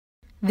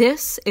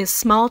This is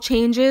Small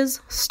Changes,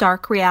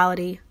 Stark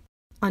Reality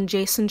on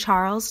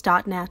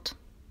jasoncharles.net.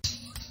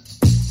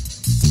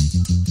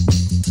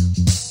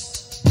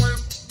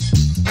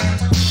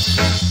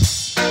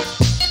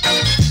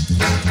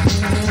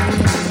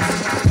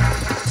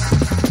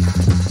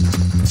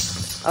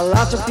 A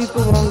lot of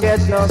people won't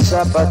get no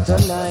supper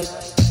tonight.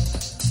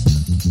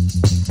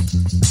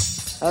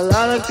 A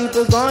lot of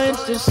people going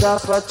to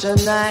suffer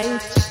tonight.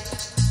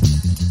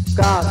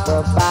 Cause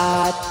the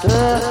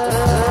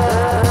battle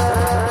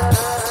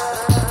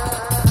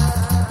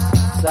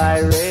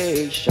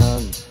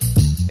Siration,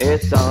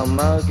 it's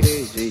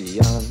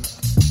Armageddon.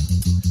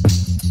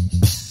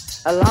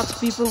 A lot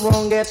of people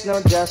won't get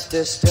no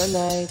justice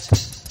tonight.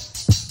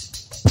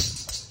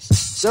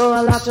 So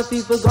a lot of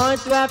people going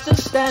to have to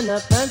stand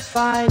up and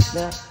fight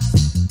now.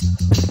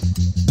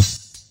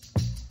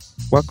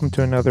 Welcome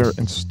to another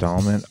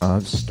installment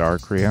of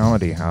Stark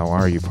Reality. How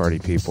are you, party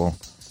people?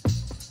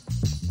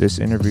 This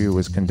interview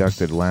was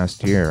conducted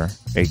last year,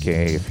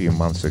 aka a few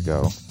months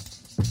ago,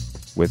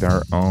 with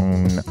our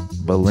own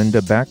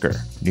Belinda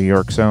Becker, New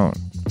York's own.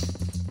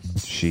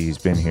 She's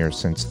been here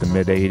since the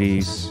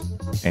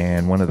mid-'80s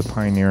and one of the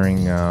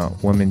pioneering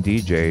women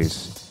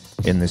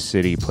DJs in the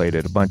city, played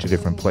at a bunch of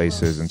different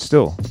places and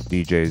still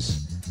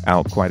DJs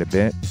out quite a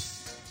bit.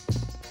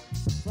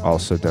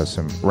 Also does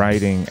some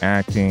writing,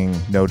 acting,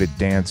 noted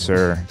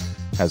dancer,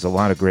 has a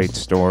lot of great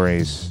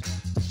stories,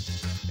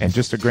 and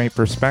just a great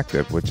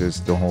perspective, which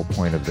is the whole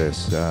point of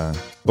this.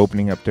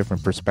 Opening up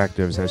different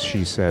perspectives, as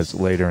she says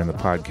later in the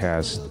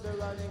podcast,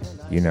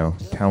 you know,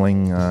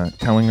 telling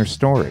her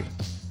story.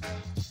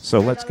 So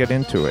let's get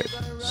into it.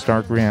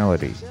 Stark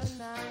Reality.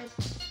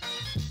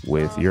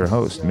 With your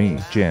host, me,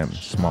 Jim,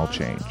 Small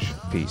Change.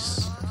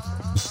 Peace.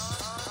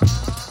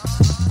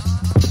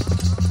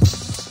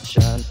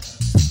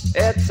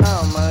 It's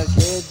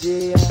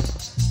Armageddon.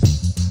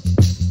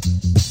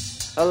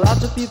 A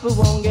lot of people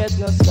won't get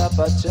no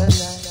supper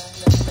tonight.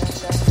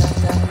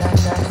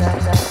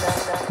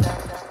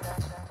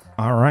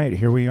 All right,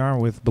 here we are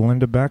with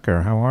Belinda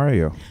Becker. How are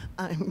you?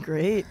 I'm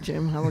great,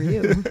 Jim. How are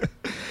you?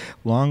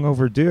 Long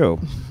overdue.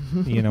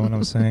 You know what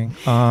I'm saying?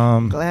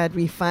 Glad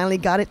we finally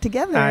got it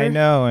together. I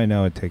know.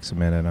 It takes a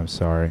minute. I'm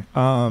sorry.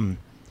 Well,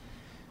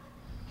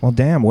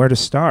 damn, where to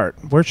start?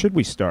 Where should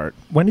we start?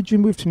 When did you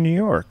move to New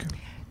York?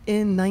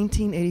 In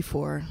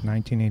 1984.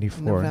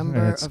 1984. November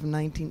of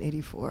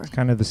 1984.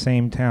 Kind of the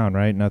same town,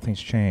 right?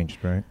 Nothing's changed,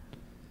 right?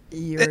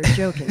 You're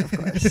joking, of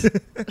course.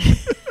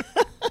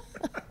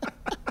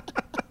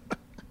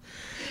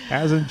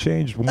 Hasn't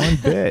changed one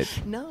bit.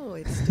 No,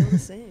 it's still the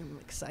same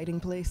exciting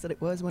place that it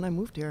was when I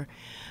moved here.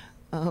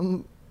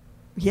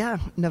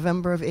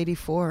 November of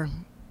 84.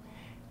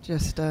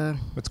 Just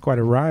It's quite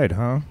a ride,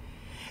 huh?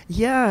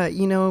 Yeah,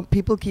 you know,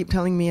 people keep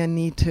telling me I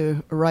need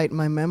to write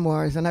my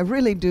memoirs, and I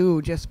really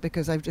do, just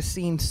because I've just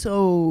seen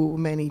so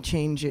many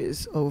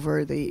changes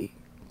over the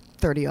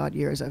 30-odd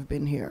years I've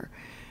been here.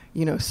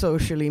 You know,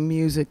 socially,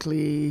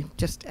 musically,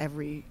 just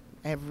in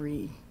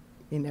every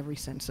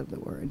sense of the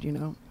word, you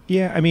know?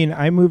 Yeah, I mean,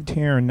 I moved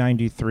here in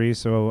 93,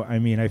 so, I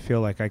mean, I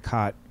feel like I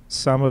caught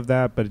some of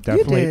that, but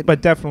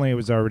definitely it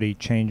was already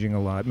changing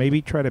a lot.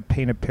 Maybe try to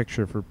paint a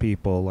picture for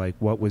people, like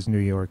what was New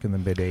York in the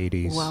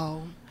mid-'80s.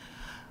 Wow.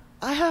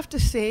 I have to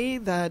say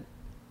that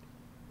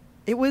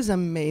it was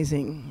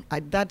amazing.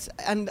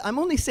 And I'm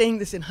only saying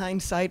this in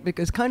hindsight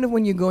because kind of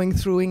when you're going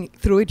through it,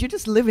 you're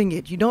just living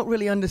it. You don't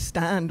really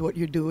understand what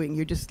you're doing.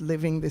 You're just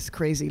living this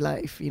crazy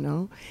life, you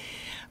know?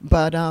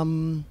 But,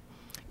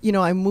 you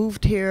know, I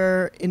moved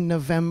here in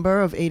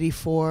November of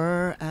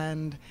 84,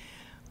 and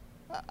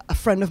a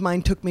friend of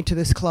mine took me to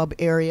this club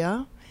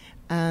area.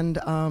 And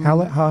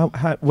how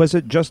was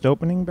it just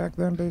opening back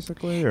then,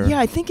 basically? Or? Yeah,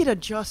 I think it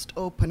had just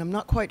opened. I'm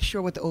not quite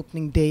sure what the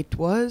opening date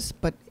was,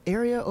 but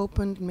area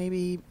opened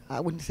maybe, I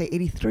wouldn't say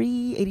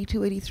 83,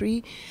 82,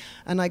 83.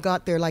 And I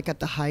got there like at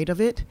the height of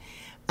it.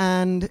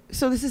 And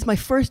so this is my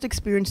first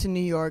experience in New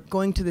York,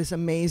 going to this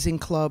amazing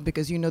club,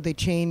 because, you know, they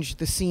changed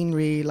the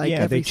scenery like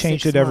every 6 months. Yeah, they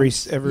changed it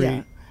every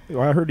yeah.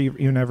 Well, I heard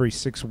even every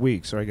 6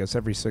 weeks, or I guess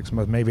every 6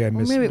 months. Maybe I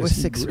missed. Maybe it was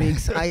 6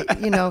 weeks.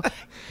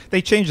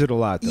 They changed it a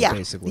lot, though, yeah,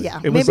 basically.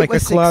 Yeah, it was like a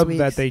club 6 weeks.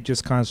 that they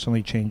just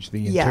constantly changed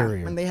the interior.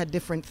 Yeah, and they had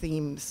different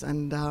themes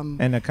and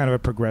a kind of a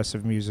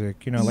progressive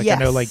music. You know, like yes.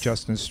 I know, like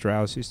Justin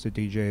Strauss used to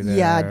DJ there.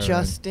 Yeah,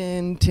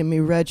 Justin, Timmy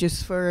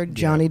Regisford,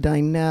 Johnny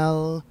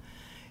Dynell.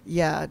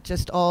 Yeah,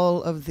 just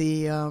all of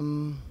the.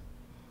 And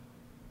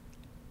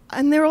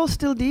they're all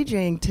still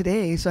DJing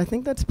today, so I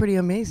think that's pretty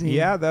amazing.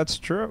 Yeah, that's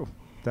true.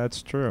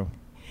 That's true.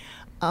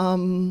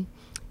 So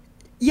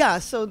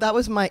that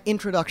was my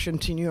introduction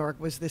to New York,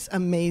 was this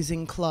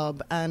amazing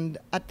club. And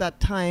at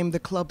that time, the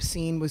club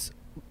scene was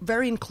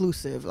very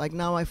inclusive. Like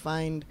now I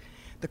find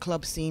the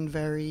club scene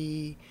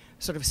very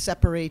sort of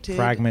separated.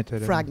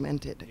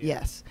 Fragmented,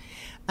 yes.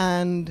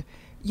 And,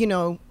 you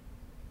know,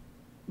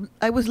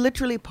 I was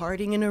literally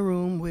partying in a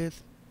room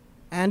with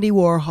Andy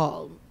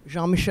Warhol,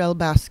 Jean-Michel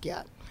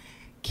Basquiat,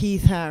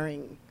 Keith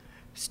Haring,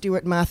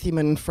 Stuart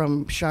Matthewman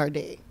from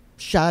Sade,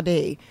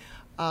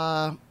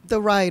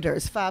 the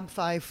Riders, Fab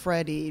Five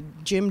Freddy,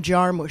 Jim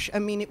Jarmusch. I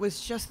mean, it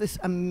was just this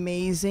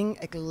amazing,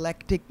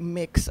 eclectic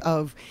mix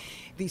of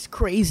these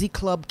crazy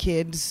club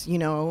kids,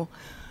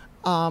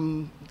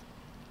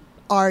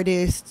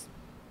 artists,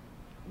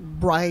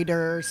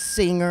 writers,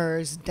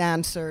 singers,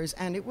 dancers,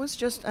 and it was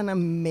just an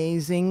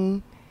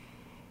amazing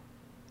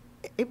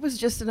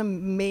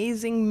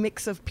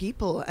mix of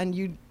people, and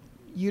you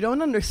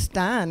don't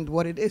understand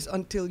what it is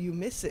until you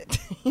miss it.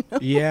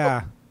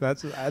 Yeah,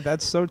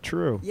 that's so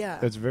true. Yeah.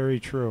 That's very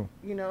true.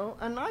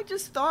 And I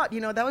just thought,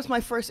 that was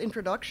my first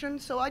introduction,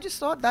 so I just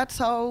thought that's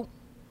how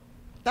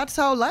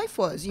life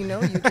was, you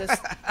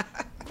just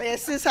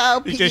this is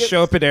how you just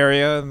show up an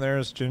area and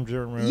there's Jim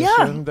Jarmusch,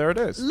 yeah, and there it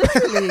is.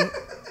 Literally.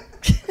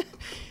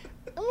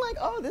 I'm like,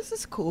 oh, this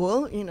is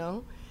cool,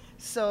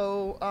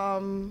 So,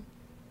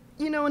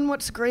 and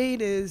what's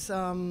great is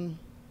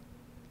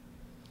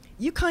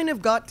you kind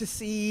of got to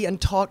see and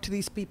talk to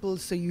these people.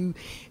 So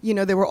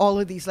there were all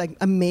of these like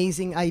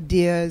amazing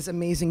ideas,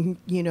 amazing,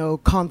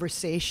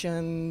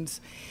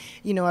 conversations.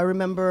 I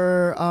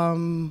remember,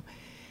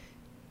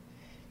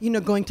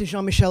 going to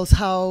Jean-Michel's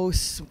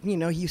house. He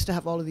used to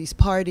have all of these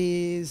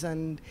parties,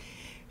 and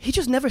he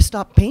just never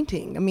stopped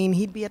painting. I mean,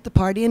 he'd be at the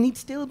party and he'd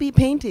still be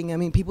painting. I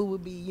mean, people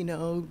would be,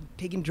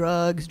 taking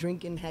drugs,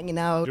 drinking, hanging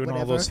out, doing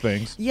whatever. all those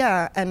things.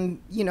 Yeah,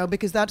 and,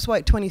 because that's why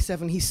at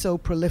 27 he's so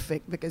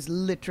prolific, because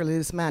literally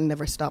this man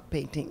never stopped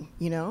painting,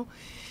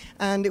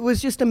 And it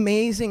was just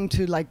amazing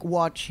to, like,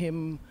 watch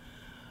him,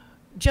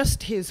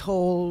 just his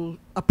whole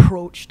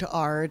approach to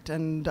art.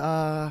 And,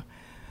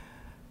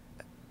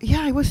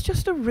 yeah, it was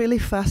just a really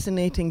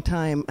fascinating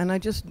time. And I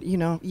just,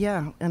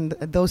 and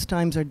those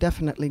times are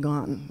definitely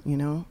gone,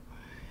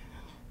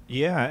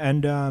 Yeah,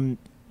 and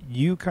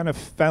you kind of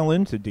fell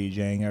into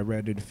DJing. I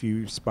read in a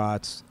few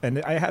spots.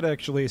 And I had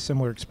actually a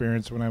similar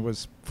experience when I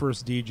was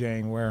first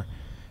DJing, where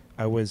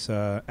I was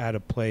at a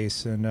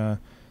place and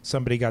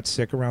somebody got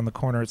sick around the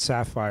corner at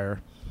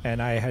Sapphire.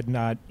 And I had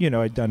not,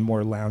 I'd done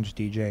more lounge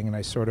DJing, and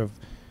I sort of,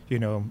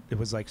 it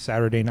was like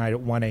Saturday night at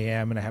 1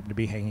 a.m. and I happened to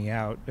be hanging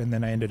out. And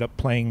then I ended up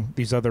playing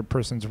these other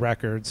person's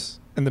records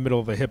in the middle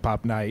of a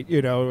hip-hop night.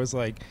 It was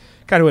like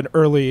kind of an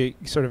early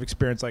sort of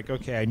experience, like,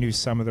 okay, I knew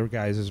some of the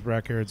guys'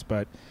 records,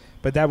 but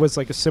that was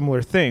like a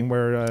similar thing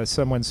where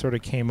someone sort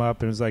of came up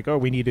and was like, oh,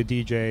 we need a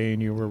DJ,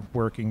 and you were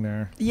working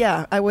there.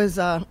 Yeah, I was...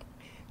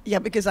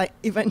 because I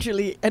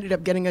eventually ended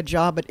up getting a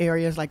job at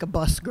areas like a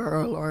bus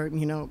girl or,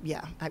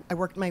 I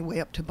worked my way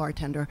up to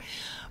bartender.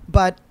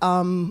 But,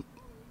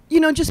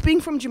 just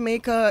being from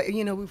Jamaica,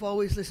 we've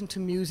always listened to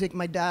music.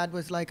 My dad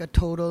was like a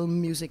total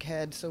music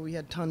head, so we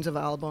had tons of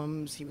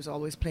albums. He was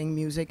always playing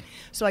music.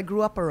 So I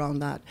grew up around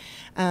that.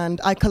 And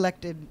I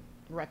collected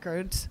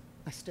records.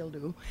 I still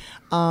do.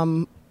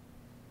 And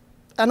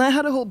I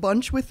had a whole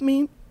bunch with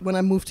me when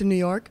I moved to New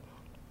York.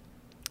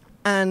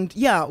 And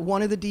yeah,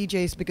 one of the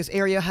DJs, because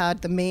Area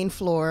had the main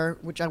floor,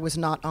 which I was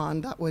not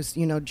on, that was,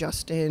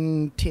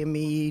 Justin,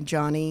 Timmy,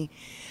 Johnny,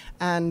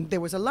 and there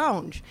was a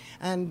lounge.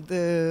 And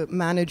the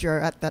manager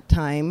at that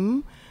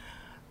time,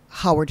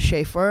 Howard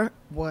Schaefer,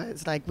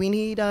 was like, we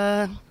need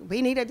a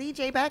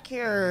DJ back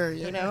here,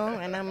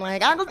 and I'm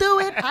like, I'll do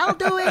it,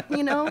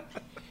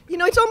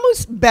 it's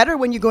almost better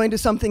when you go into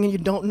something and you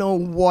don't know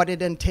what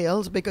it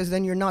entails, because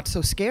then you're not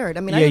so scared.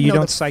 I mean, I didn't know you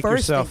don't the psych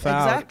first yourself thing.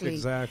 out.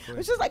 Exactly.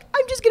 It's just like,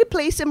 I'm just going to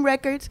play some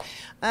records.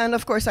 And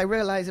of course, I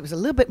realized it was a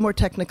little bit more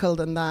technical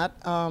than that.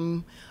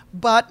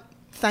 But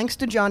thanks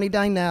to Johnny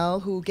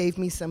Dynell, who gave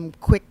me some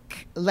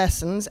quick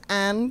lessons,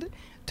 and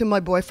to my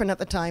boyfriend at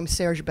the time,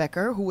 Serge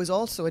Becker, who was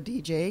also a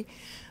DJ,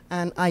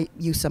 and I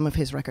used some of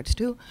his records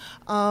too.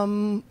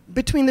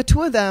 Between the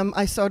two of them,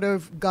 I sort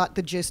of got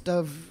the gist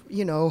of,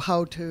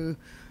 how to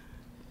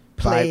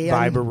play.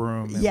 Viber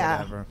room and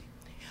whatever.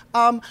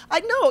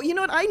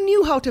 I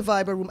knew how to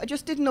Viber room. I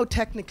just didn't know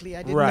technically.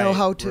 I didn't know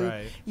how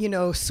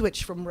to,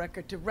 switch from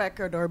record to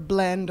record or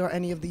blend or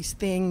any of these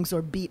things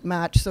or beat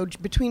match. So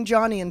between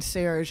Johnny and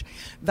Serge,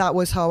 that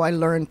was how I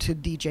learned to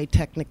DJ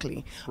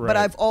technically. Right. But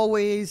I've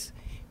always,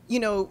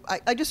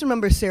 I just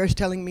remember Serge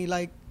telling me,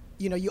 like,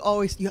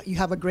 you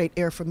have a great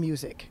ear for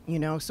music,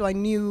 So I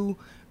knew,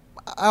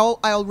 I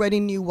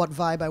already knew what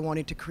vibe I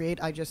wanted to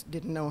create. I just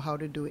didn't know how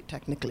to do it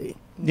technically.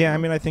 Yeah, I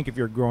mean, I think if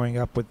you're growing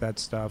up with that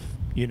stuff,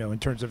 in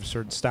terms of a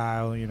certain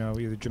style,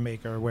 either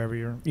Jamaica or wherever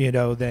you're,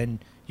 then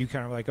you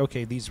kind of like,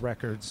 okay, these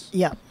records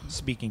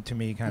speaking to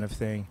me kind of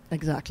thing.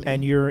 Exactly.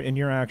 And you're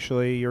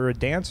a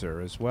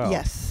dancer as well.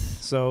 Yes.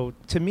 So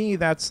to me,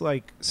 that's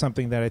like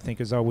something that I think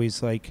is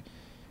always like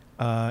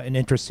an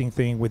interesting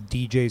thing with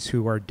DJs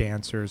who are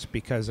dancers,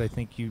 because I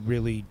think you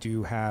really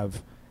do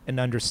have an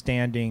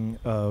understanding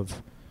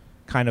of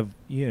kind of,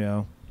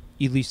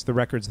 at least the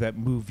records that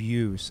move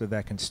you, so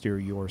that can steer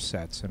your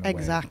sets in a way.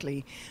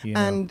 Exactly.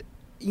 And,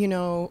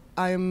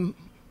 I'm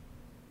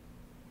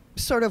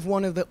sort of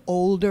one of the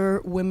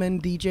older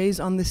women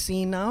DJs on the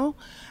scene now,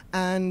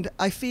 and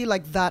I feel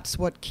like that's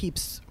what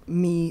keeps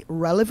me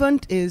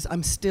relevant, is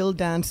I'm still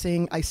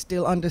dancing. I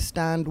still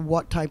understand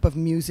what type of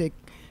music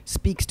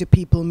speaks to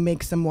people,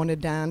 makes them want to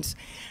dance.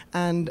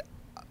 And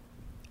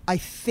I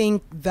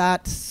think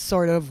that's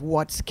sort of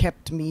what's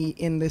kept me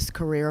in this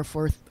career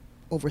for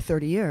over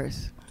 30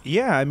 years.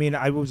 Yeah, I mean,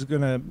 I was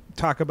going to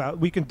talk about,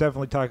 we can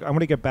definitely talk, I'm going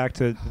to get back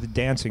to the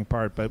dancing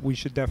part, but we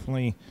should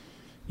definitely,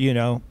 you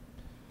know,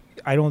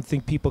 I don't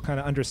think people kind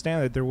of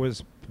understand that there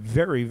was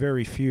very,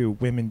 very few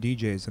women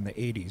DJs in the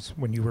 80s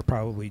when you were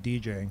probably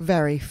DJing.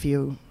 Very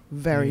few,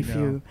 very You know.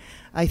 few.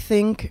 I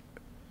think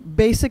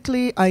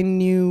basically I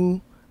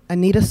knew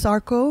Anita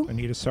Sarko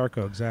Anita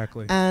Sarko,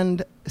 exactly.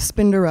 and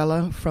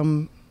Spinderella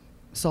from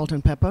Salt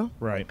and Pepper.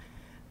 Right.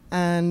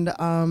 And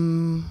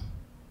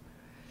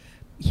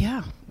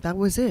yeah, that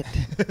was it.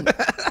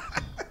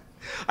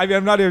 I mean,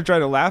 I'm not even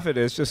trying to laugh at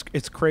it. It's just,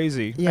 it's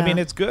crazy. I Yeah. mean,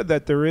 it's good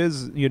that there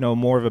is, you know,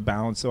 more of a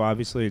balance. So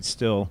obviously it's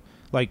still,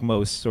 like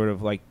most sort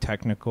of like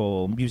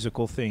technical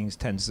musical things,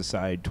 tends to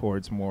side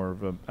towards more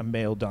of a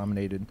male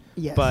dominated.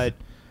 Yes. But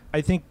I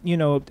think, you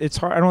know, it's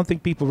hard. I don't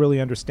think people really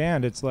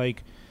understand. It's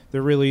like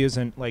there really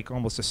isn't like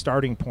almost a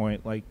starting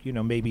point. Like, you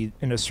know, maybe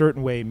in a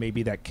certain way,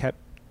 maybe that kept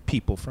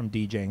people from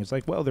DJing. It's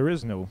like, well, there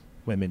is no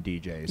women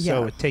DJs.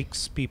 So Yeah. it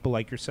takes people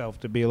like yourself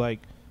to be like,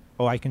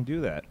 oh, I can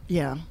do that.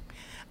 Yeah.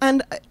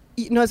 And,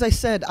 you know, as I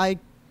said, I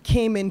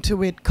came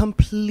into it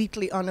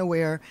completely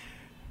unaware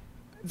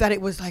that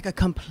it was like a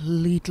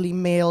completely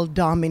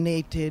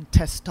male-dominated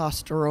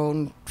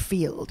testosterone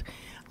field.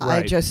 I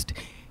Right. just,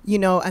 you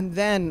know, and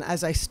then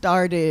as I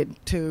started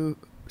to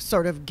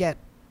sort of get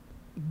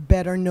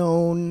better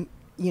known,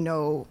 you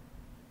know,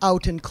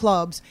 out in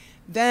clubs,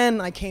 then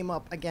I came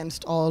up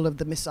against all of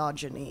the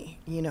misogyny,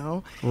 you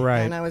know? Right.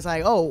 And I was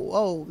like,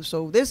 oh,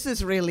 so this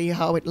is really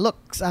how it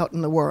looks out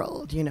in the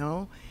world, you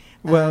know?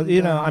 Well, And,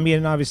 you know, I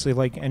mean, obviously,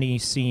 like any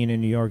scene in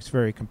New York is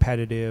very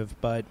competitive,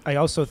 but I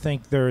also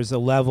think there's a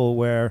level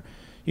where,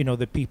 you know,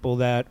 the people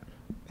that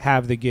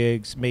have the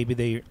gigs, maybe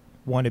they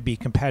want to be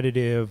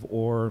competitive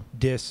or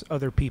diss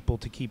other people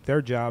to keep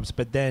their jobs,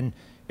 but then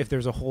if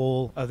there's a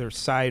whole other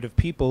side of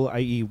people,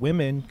 i.e.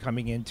 women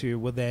coming into,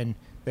 well, then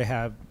they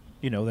have,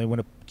 you know, they want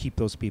to keep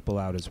those people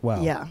out as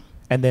well. Yeah.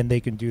 And then they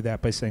can do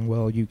that by saying,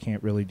 well, you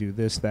can't really do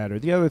this, that, or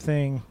the other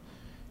thing,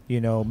 you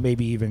know,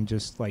 maybe even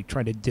just like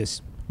trying to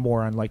diss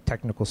more on like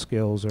technical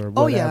skills or whatever.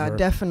 Oh yeah,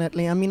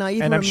 definitely. I mean, I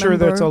even And I'm remember, sure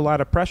that's a lot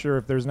of pressure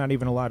if there's not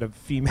even a lot of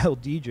female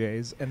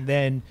DJs, and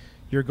then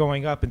you're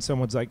going up and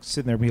someone's like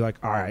sitting there and be like,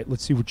 all right,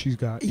 let's see what she's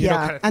got. You know, Yeah,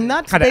 kind of and thing.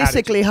 that's Kind of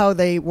basically attitude. how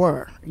they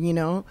were, you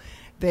know?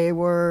 They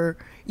were,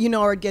 you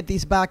know, or get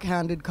these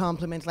backhanded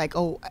compliments like,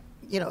 oh,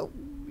 you know,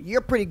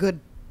 you're pretty good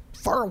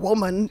for a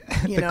woman,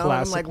 you The know? I'm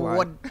classic like, line.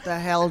 what the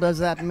hell does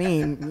that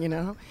mean, you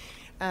know?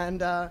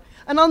 And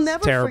I'll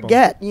never terrible.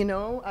 forget, you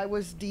know, I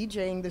was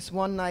DJing this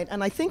one night,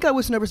 and I think I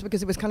was nervous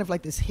because it was kind of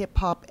like this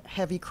hip-hop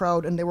heavy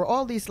crowd, and there were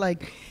all these,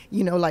 like,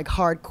 you know, like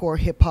hardcore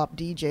hip-hop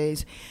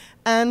DJs.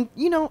 And,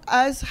 you know,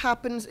 as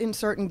happens in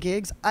certain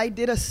gigs, I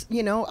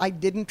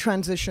didn't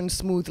transition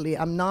smoothly.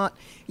 I'm not,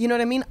 you know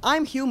what I mean?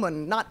 I'm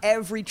human. Not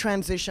every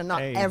transition,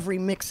 not Hey. every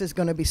mix is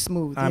going to be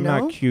smooth, I'm you know?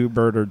 not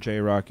Q-Bert or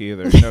J-Rock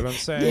either. You know what I'm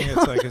saying? You It's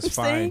know like, what it's I'm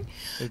fine. saying?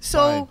 It's So,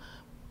 fine.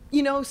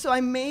 you know, so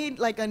I made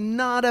like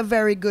not a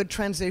very good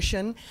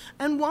transition,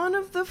 and one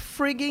of the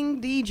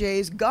frigging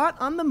DJs got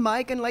on the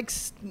mic and like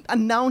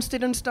announced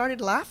it and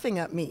started laughing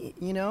at me,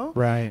 you know?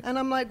 Right. And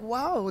I'm like,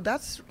 wow,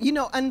 that's, you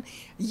know, and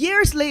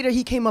years later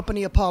he came up and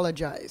he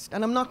apologized,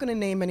 and I'm not going to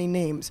name any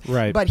names.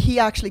 Right. But he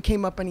actually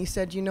came up and he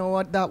said, you know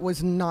what, that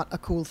was not a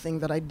cool thing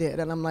that I did.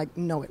 And I'm like,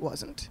 no, it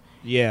wasn't.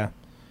 Yeah.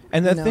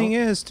 And the You know? thing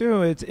is,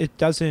 too, it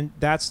doesn't,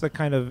 that's the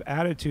kind of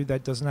attitude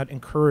that does not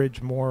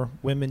encourage more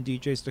women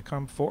DJs to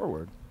come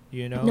forward,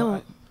 you know?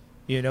 No.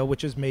 You know,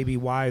 which is maybe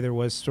why there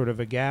was sort of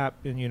a gap,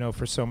 in, you know,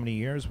 for so many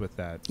years with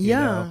that. you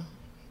Yeah. know?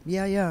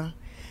 Yeah.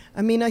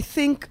 I mean, I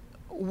think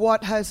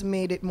what has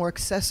made it more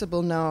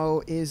accessible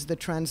now is the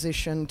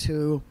transition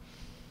to,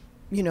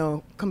 you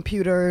know,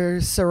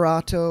 computers,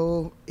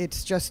 Serato.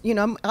 It's just, you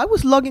know, I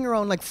was lugging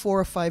around like 4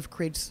 or 5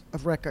 crates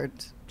of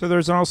records. So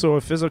there's also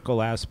a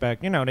physical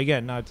aspect, you know, and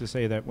again, not to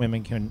say that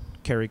women can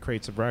carry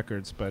crates of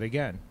records, but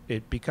again,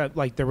 it because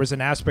like there was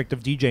an aspect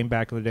of DJing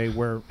back in the day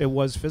where it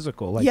was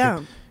physical. Like,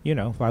 Yeah. you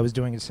know, if I was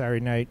doing a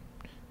Saturday night,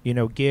 you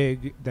know,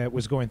 gig that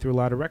was going through a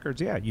lot of records,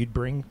 yeah, you'd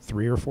bring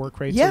 3 or 4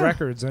 crates Yeah. of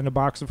records and a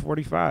box of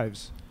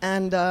 45s.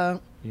 And,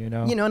 You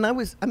know, and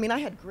I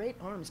had great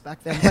arms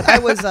back then, but I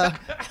was,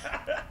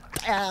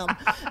 damn.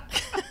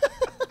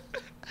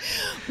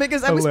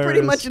 Because I was pretty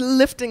Hilarious. much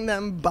lifting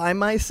them by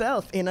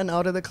myself in and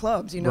out of the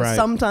clubs. You know, Right.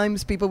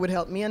 sometimes people would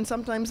help me and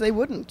sometimes they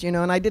wouldn't, you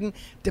know, and I didn't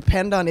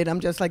depend on it.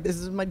 I'm just like, this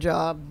is my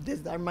job,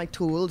 these are my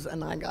tools,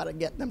 and I got to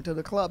get them to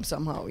the club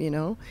somehow, you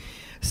know.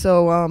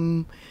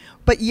 So,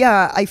 but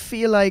yeah, I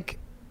feel like,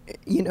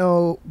 you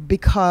know,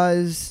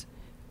 because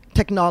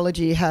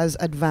technology has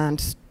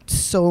advanced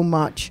so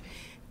much,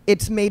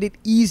 it's made it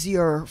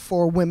easier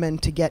for women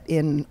to get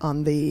in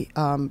on the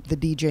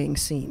DJing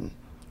scene.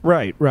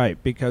 right,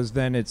 because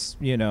then it's,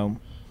 you know,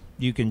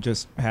 you can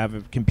just have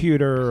a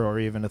computer or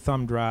even a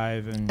thumb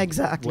drive and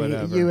Exactly.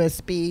 whatever.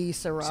 USB,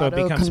 Serato, So it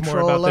becomes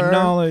controller. more about the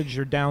knowledge.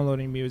 You're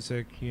downloading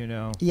music, you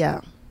know. Yeah.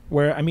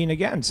 Where, I mean,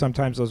 again,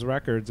 sometimes those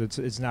records,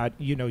 it's not,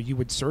 you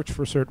would search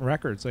for certain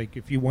records. Like,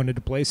 if you wanted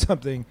to play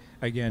something,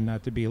 again,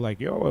 not to be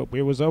like, it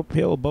was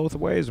uphill both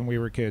ways when we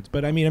were kids.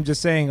 But, I mean, I'm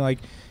just saying, like,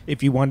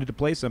 if you wanted to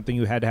play something,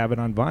 you had to have it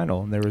on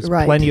vinyl. And there was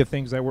plenty of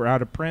things that were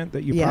out of print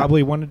that you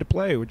probably wanted to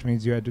play, which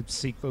means you had to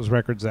seek those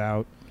records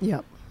out.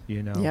 Yeah.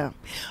 Yeah.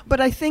 But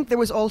I think there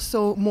was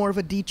also more of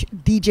a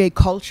DJ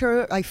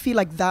culture. I feel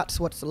like that's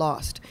what's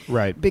lost.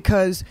 Right.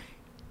 Because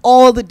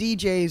all the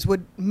DJs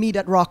would meet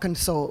at Rock and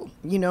Soul,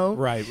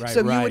 Right. So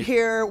you would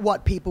hear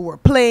what people were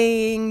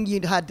playing.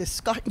 You'd had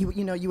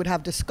you would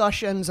have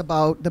discussions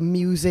about the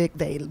music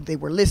they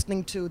were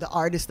listening to, the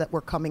artists that were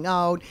coming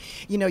out.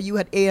 You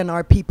had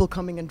A&R people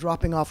coming and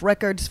dropping off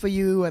records for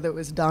you, whether it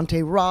was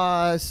Dante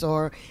Ross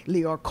or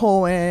Leor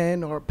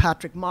Cohen or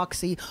Patrick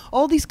Moxey.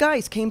 All these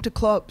guys came to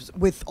clubs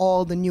with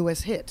all the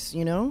newest hits,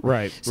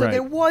 Right. So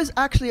there was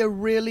actually a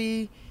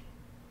really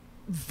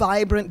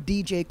vibrant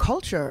DJ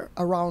culture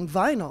around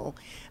vinyl.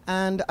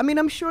 And I mean,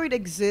 I'm sure it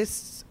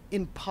exists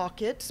in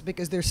pockets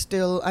because there's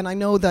still, and I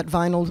know that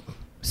vinyl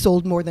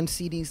sold more than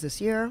CDs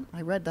this year.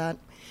 I read that.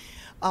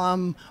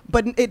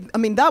 But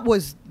that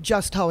was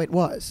just how it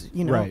was,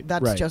 Right,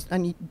 that's right. just,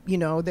 and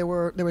there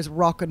was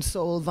Rock and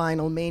Soul,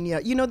 Vinyl Mania,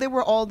 there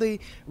were all the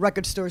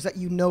record stores that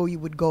you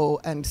would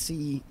go and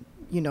see,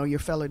 your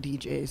fellow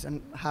DJs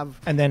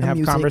and then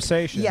have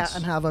conversations. Yeah,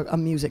 and have a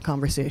music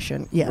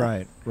conversation.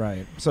 Yeah.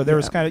 Right. So there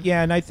was kind of,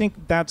 and I think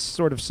that's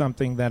sort of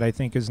something that I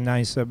think is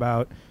nice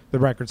about the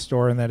record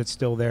store and that it's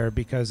still there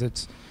because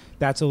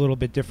that's a little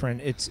bit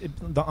different.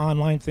 The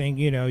online thing,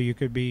 you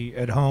could be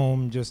at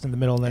home just in the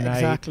middle of the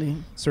night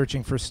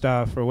searching for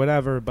stuff or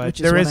whatever. But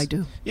which is what I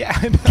do. Yeah.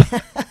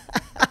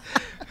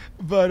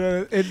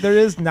 But there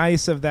is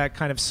nice of that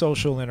kind of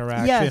social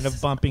interaction of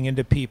bumping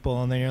into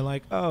people, and then you're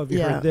like, oh, have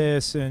you heard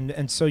this?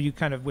 And so you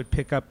kind of would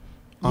pick up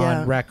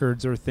on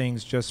records or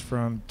things just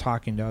from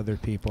talking to other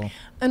people.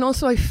 And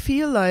also I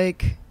feel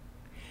like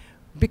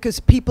because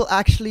people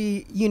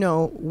actually,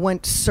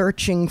 went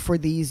searching for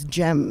these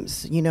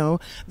gems,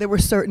 There were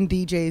certain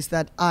DJs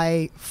that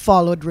I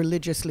followed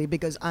religiously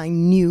because I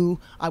knew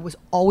I was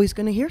always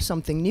going to hear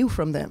something new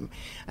from them.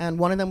 And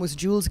one of them was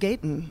Jules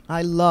Gayton.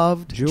 I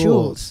loved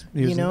Jules.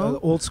 He was an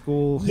old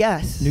school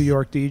New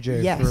York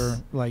DJ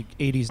for like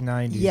 80s,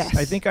 90s. Yes.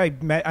 I think I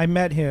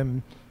met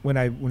him when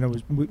I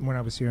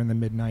was here in the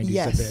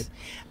mid-90s a bit.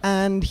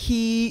 And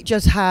he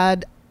just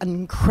had an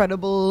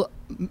incredible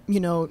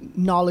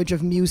knowledge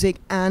of music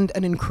and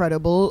an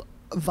incredible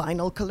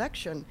vinyl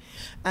collection.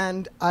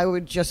 And I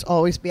would just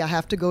always I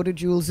have to go to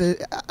Jules. A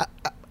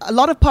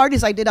lot of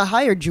parties I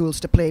hired Jules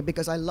to play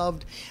because I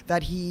loved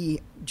that he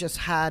just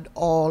had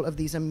all of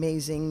these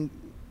amazing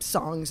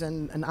songs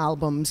and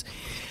albums.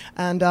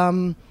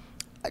 And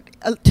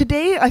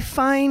today I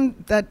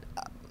find that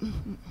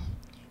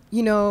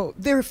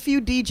there are a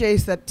few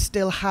DJs that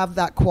still have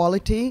that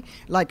quality.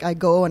 Like I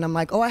go and I'm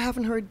like, oh, I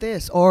haven't heard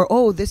this. Or,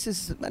 oh, this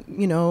is,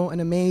 an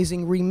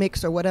amazing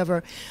remix or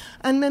whatever.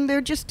 And then they're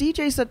just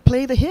DJs that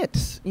play the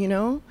hits,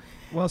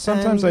 Well,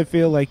 sometimes I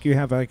feel like you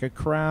have like a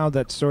crowd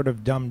that's sort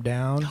of dumbed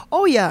down.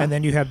 Oh, yeah. And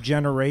then you have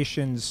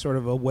generations sort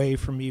of away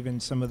from even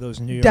some of those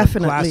New York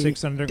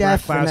classics,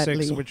 underground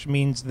classics, which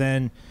means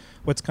then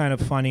what's kind of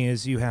funny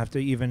is you have to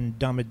even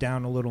dumb it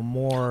down a little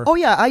more. Oh,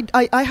 yeah,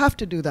 I have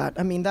to do that.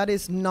 I mean, that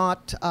is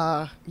not,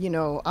 I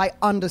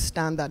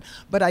understand that.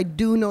 But I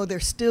do know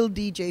there's still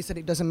DJs that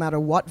it doesn't matter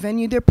what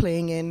venue they're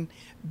playing in,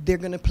 they're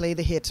going to play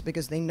the hits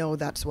because they know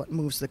that's what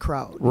moves the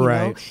crowd.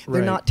 Right.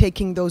 They're not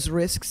taking those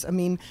risks. I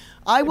mean,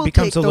 I will take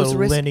those risks. It becomes a little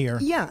risks. linear.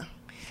 Yeah.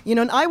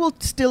 And I will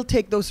still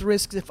take those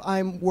risks if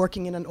I'm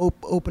working in an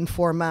open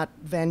format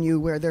venue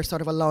where they're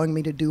sort of allowing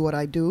me to do what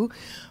I do.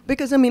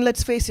 Because, I mean,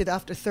 let's face it,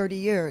 after 30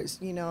 years,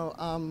 you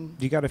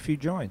got a few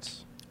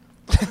joints.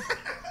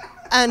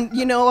 And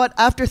you know what?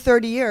 After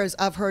 30 years,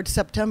 I've heard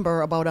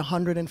September about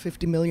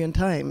 150 million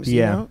times.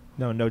 Yeah. You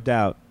know? No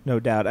doubt. No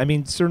doubt. I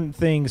mean, certain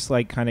things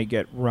like kind of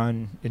get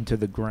run into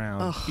the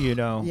ground,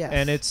 Yes.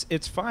 and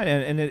it's fine.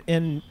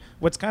 And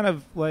what's kind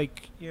of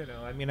like,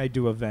 I mean, I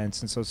do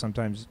events, and so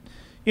sometimes,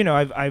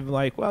 I've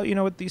like, well, you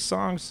know what, these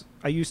songs,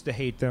 I used to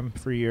hate them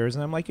for years,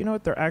 and I'm like, you know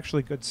what, they're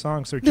actually good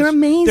songs. They're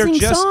amazing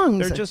songs.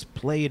 They're just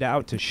played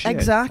out to shit,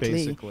 exactly.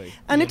 basically.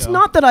 And it's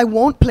not that I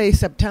won't play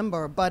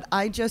September, but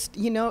I just,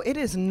 it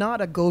is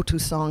not a go-to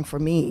song for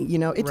me.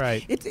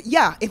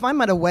 If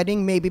I'm at a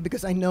wedding, maybe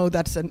because I know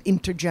that's an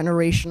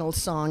intergenerational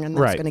song, and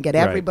that's going to get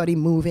everybody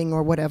moving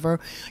or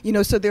whatever.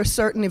 So there's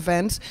certain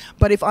events,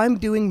 but if I'm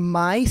doing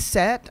my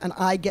set and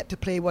I get to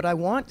play what I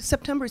want,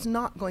 September is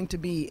not going to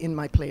be in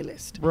my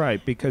playlist.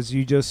 Right, because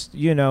you just,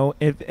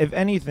 if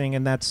anything,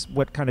 and that's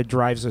what kind of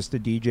drives us to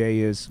DJ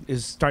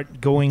is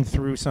start going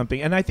through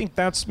something. And I think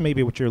that's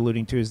maybe what you're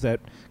alluding to, is that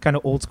kind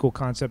of old school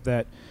concept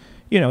that,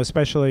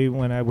 especially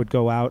when I would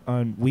go out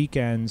on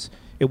weekends,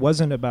 it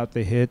wasn't about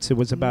the hits. It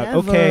was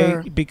about,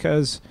 Never.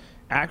 because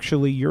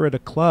actually you're at a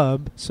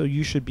club, so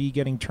you should be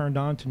getting turned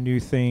on to new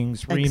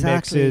things,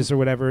 Exactly. remixes or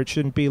whatever. It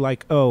shouldn't be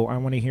like, oh, I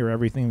want to hear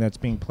everything that's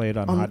being played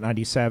on Hot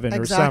 97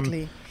 or some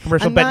Exactly.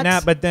 commercial. And But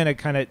that's- then it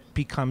kind of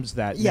becomes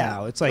that Yeah.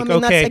 now. It's like, I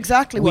mean, that's okay,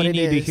 exactly we what it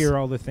need to is. hear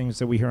all the things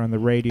that we hear on the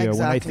radio.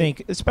 When I Exactly.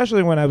 think,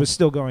 especially when I was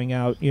still going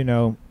out,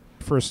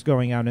 first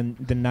going out in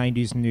the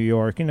 90s in New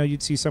York,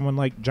 you'd see someone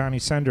like Johnny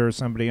Sender or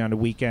somebody on a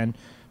weekend,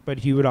 but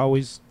he would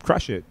always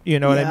crush it. You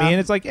know what I Yeah. mean?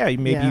 It's like, yeah,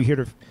 maybe Yeah. you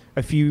hear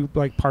a few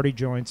like party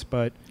joints,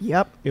 but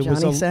Yep. it Johnny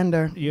was a-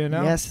 Sender.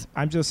 Yes,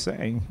 I'm just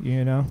saying,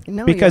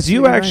 No, because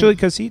you're you absolutely right. actually,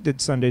 because he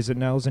did Sundays at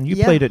Nell's, and you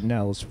Yeah. played at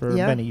Nell's for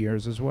Yeah. many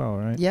years as well,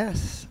 right?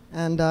 Yes.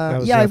 And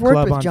was yeah, a I've worked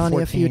club with on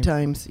Johnny a few 14th.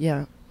 times.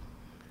 Yeah.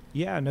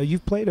 Yeah, no,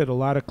 you've played at a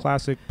lot of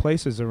classic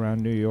places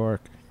around New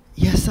York.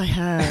 Yes, I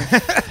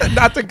have.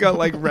 Not to go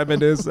like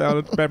reminisce out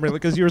of memory,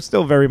 because you're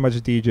still very much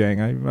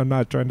DJing. I'm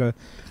not trying to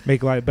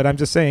make light, but I'm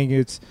just saying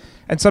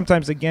and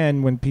sometimes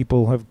again, when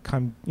people have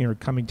coming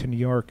to New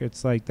York,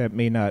 it's like that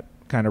may not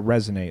kind of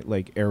resonate,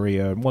 like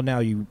area. Well, now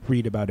you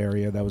read about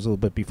area that was a little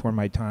bit before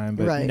my time,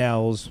 but Right.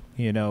 Nell's,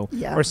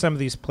 Yeah. or some of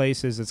these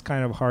places, it's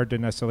kind of hard to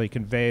necessarily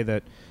convey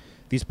that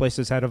these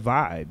places had a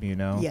vibe,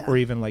 Yeah. or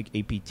even like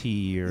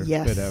APT or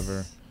Yes.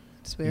 whatever.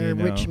 It's where You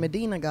Rich know.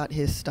 Medina got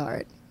his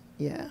start.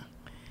 Yeah.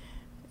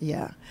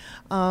 Yeah.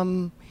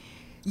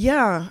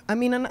 Yeah. I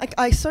mean, and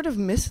I sort of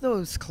miss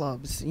those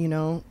clubs,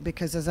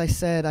 because as I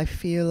said, I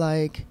feel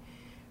like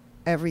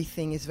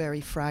everything is very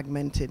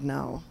fragmented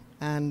now.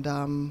 And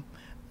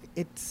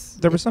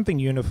There was something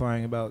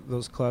unifying about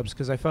those clubs,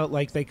 because I felt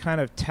like they kind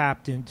of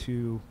tapped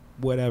into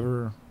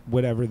whatever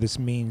this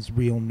means,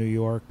 real New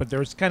York. But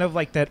there's kind of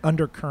like that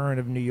undercurrent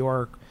of New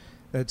York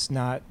that's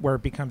not where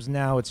it becomes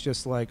now. It's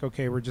just like,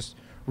 okay, we're just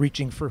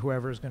reaching for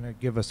whoever's going to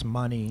give us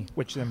money,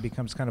 which then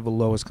becomes kind of a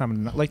lowest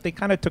common. Like they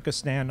kind of took a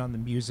stand on the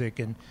music,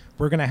 and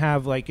we're going to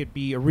have like it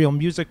be a real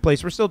music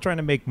place. We're still trying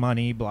to make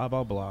money, blah,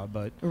 blah, blah.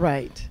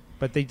 right.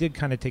 But they did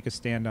kind of take a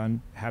stand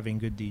on having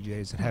good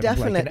DJs and having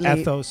Definitely. like an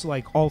ethos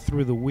like all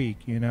through the week,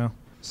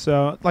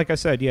 So, like I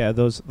said, yeah,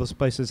 those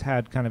places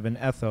had kind of an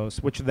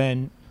ethos, which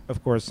then,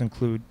 of course,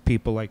 include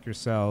people like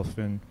yourself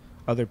and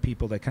other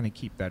people that kind of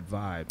keep that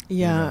vibe.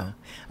 Yeah.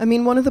 I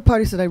mean, one of the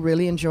parties that I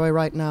really enjoy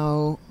right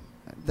now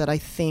that I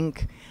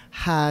think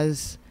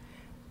has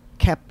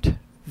kept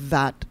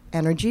that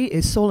energy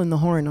is Soul in the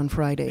Horn on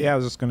Friday. Yeah, I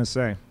was just going to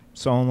say.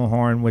 Soul in the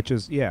Horn, which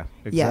is, yeah,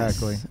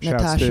 exactly. Yes.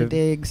 Shouts Natasha to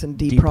Diggs and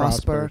Dee Dee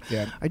Prosper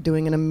Yeah. are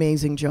doing an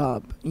amazing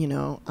job,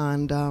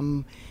 and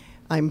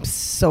I'm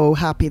so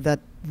happy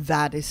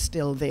that is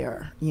still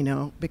there,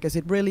 because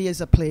it really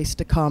is a place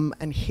to come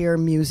and hear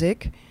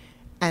music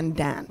and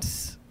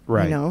dance,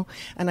 Right.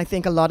 And I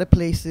think a lot of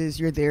places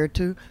you're there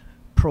to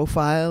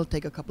profile,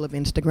 take a couple of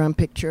Instagram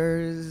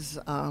pictures,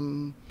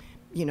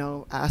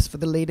 ask for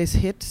the latest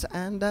hits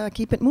and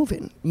keep it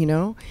moving,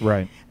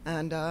 Right.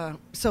 And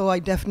so I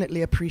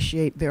definitely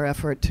appreciate their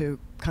effort to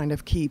kind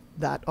of keep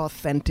that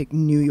authentic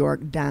New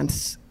York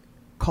dance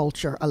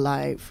culture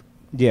alive.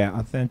 Yeah,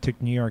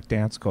 authentic New York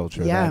dance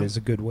culture. Yeah. That is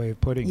a good way of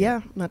putting it.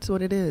 Yeah, that's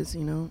what it is,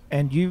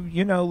 And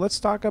let's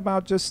talk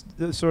about just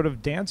the sort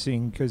of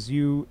dancing, because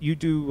you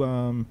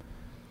do,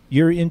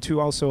 you're into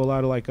also a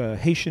lot of like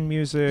Haitian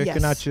music, Yes.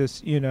 and not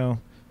just,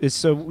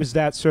 was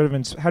that sort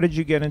of, how did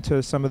you get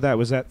into some of that?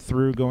 Was that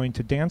through going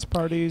to dance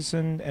parties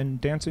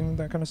and dancing,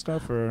 that kind of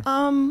stuff, or?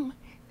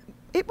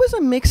 It was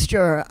a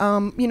mixture.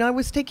 I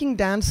was taking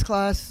dance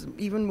class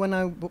even when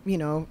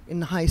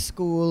in high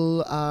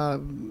school,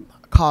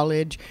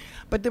 college,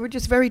 but they were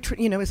just very,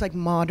 it's like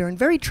modern,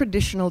 very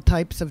traditional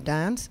types of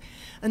dance.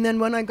 And then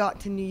when I got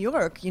to New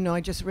York, I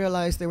just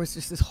realized there was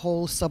just this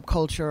whole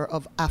subculture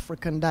of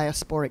African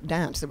diasporic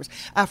dance. There was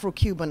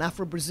Afro-Cuban,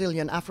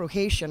 Afro-Brazilian,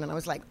 Afro-Haitian, and I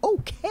was like,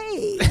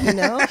 okay,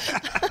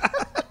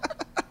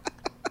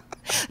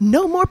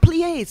 no more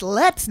pliés.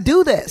 Let's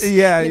do this.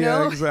 Yeah,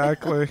 Yeah,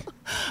 exactly.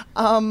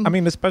 I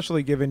mean,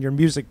 especially given your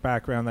music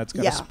background, that's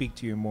going to Yeah. speak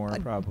to you more,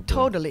 probably.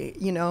 Totally,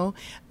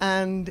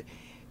 and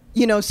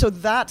so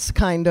that's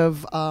kind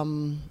of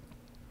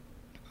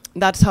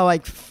that's how I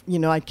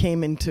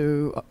came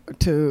into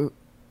to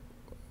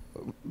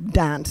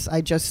dance.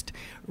 I just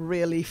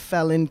really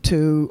fell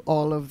into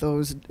all of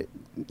those,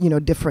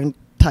 different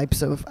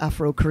types of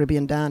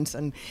Afro-Caribbean dance,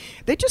 and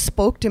they just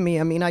spoke to me.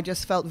 I mean, I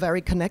just felt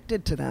very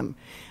connected to them,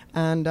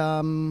 and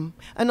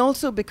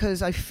also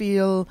because I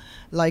feel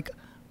like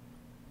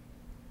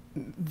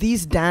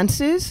these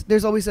dances,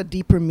 there's always a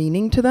deeper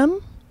meaning to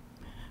them,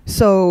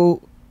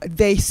 so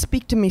they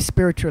speak to me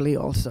spiritually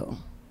also.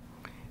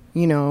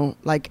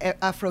 Like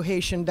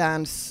Afro-Haitian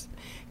dance,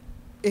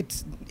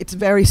 it's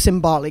very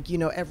symbolic.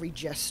 Every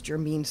gesture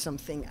means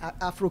something.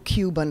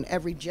 Afro-Cuban,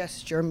 every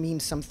gesture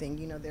means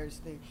something.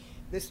 There's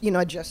this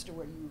a gesture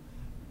where you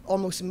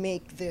almost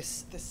make the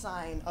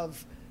sign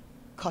of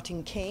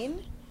cutting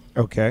cane.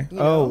 Okay. You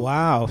Oh, know?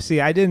 wow. See,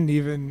 I didn't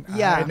even,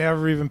 Yeah. I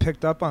never even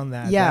picked up on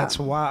that. Yeah. That's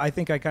why I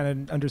think I kind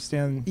of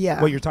understand Yeah.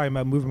 what you're talking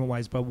about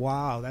movement-wise, but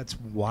wow, that's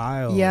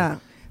wild. Yeah.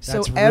 So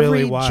That's every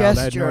really wild. I had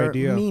no gesture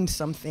idea. means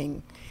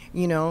something,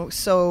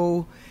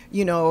 So,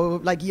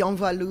 like Yon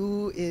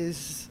Valou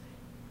is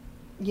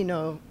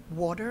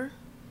water.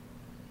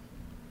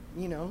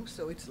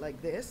 So it's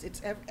like this.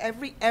 It's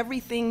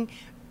everything.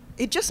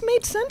 It just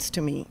made sense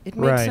to me. It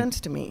made Right. sense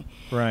to me.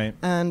 Right.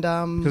 And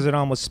Because it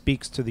almost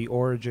speaks to the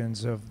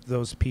origins of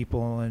those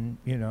people and,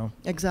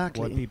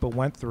 exactly. what people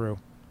went through.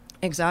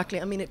 Exactly.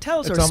 I mean, it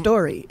tells It's our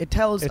story. It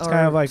tells It's our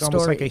kind of like story.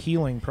 almost like a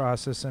healing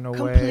process in a way.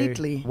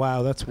 Completely.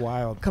 Wow, that's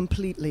wild.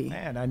 Completely.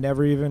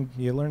 Man,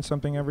 you learn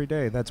something every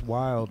day. That's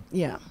wild.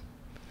 Yeah.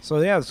 So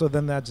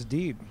then that's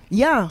deep.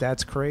 Yeah.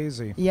 That's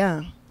crazy.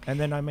 Yeah. And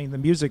then, I mean, the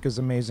music is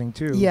amazing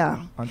too.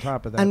 Yeah. On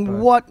top of that. And but-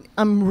 what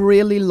I'm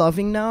really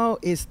loving now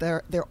is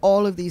there are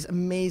all of these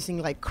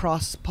amazing like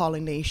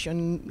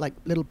cross-pollination, like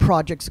little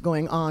projects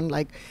going on,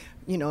 like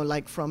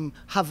from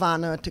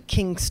Havana to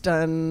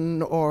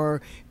Kingston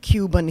or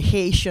Cuban,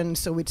 Haitian.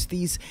 So it's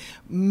these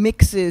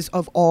mixes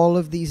of all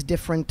of these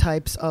different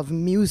types of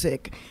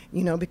music,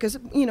 because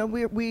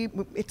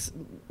it's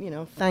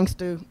thanks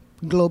to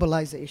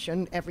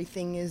globalization,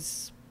 everything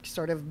is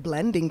sort of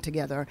blending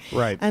together.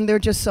 Right. And there are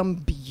just some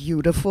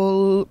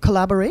beautiful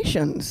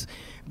collaborations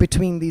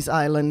between these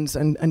islands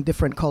and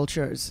different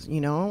cultures,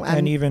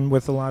 And even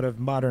with a lot of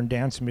modern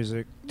dance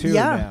music too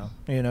Yeah.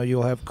 now.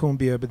 You'll have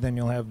cumbia, but then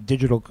you'll have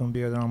digital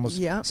cumbia that almost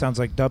Yeah. sounds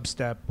like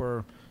dubstep,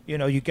 or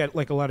you get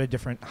like a lot of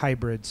different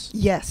hybrids.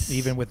 Yes.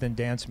 Even within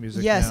dance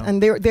music. Yes, now.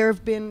 and there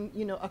have been,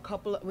 a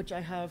couple, which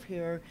I have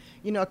here,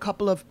 a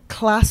couple of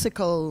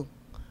classical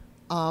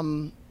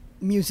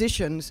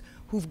musicians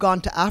who've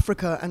gone to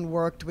Africa and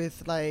worked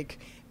with like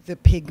the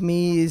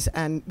Pygmies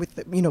and with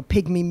the,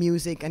 Pygmy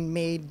music and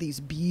made these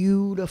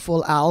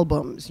beautiful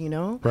albums,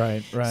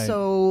 Right.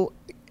 So,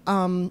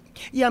 I'm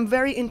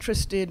very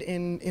interested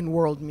in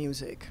world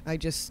music.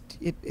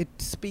 It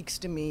speaks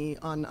to me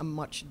on a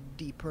much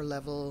deeper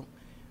level,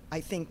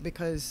 I think,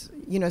 because,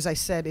 as I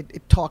said,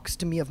 it talks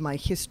to me of my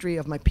history,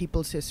 of my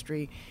people's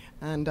history.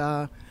 And,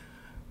 as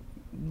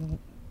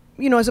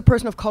a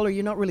person of color,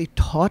 you're not really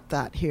taught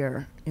that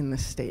here in the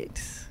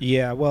States.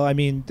 Yeah, well, I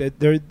mean,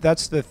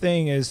 that's the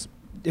thing is,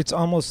 it's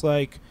almost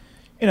like,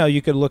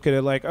 you could look at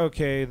it like,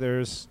 okay,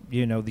 there's,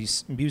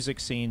 these music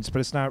scenes, but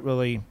it's not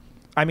really,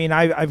 I mean,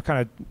 I've kind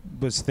of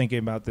was thinking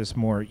about this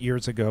more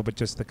years ago, but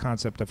just the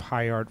concept of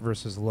high art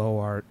versus low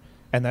art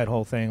and that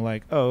whole thing,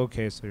 like, oh,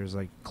 okay, so there's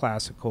like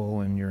classical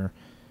and your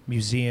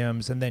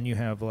museums, and then you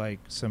have like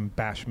some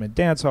bashment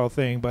dance hall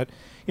thing, but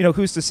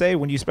who's to say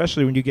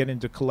especially when you get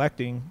into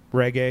collecting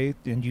reggae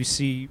and you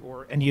see,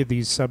 or any of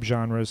these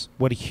subgenres,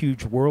 what a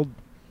huge world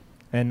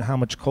and how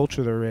much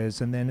culture there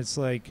is. And then it's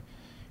like,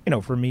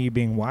 for me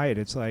being white,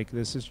 it's like,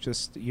 this is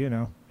just,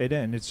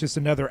 it's just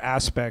another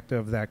aspect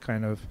of that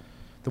kind of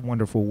the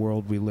wonderful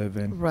world we live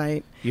in.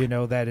 Right.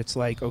 That it's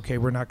like, okay,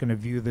 we're not going to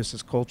view this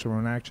as cultural,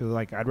 and actually,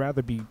 like, I'd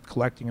rather be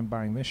collecting and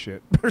buying this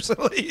shit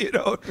personally,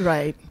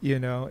 Right.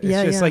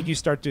 It's like you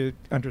start to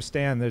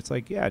understand that it's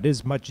like, yeah, it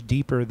is much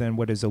deeper than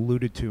what is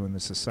alluded to in the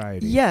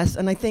society. Yes,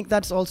 and I think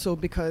that's also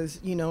because,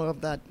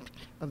 that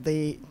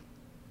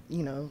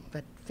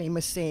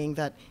famous saying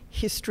that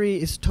history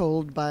is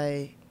told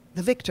by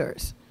the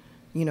victors,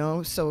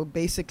 so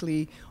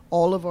basically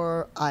all of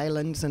our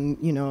islands and,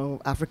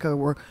 Africa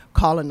were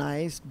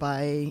colonized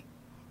by,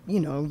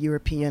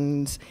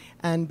 Europeans,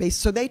 and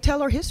so they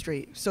tell our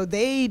history. So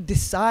they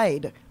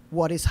decide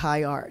what is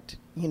high art,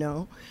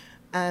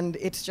 and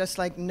it's just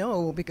like,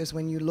 no, because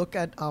when you look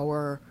at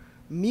our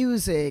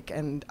music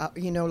and,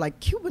 like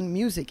Cuban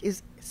music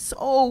is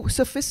so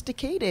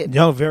sophisticated.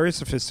 No, very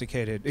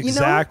sophisticated.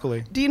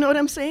 Exactly. Do you know what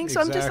I'm saying?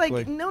 So I'm just like,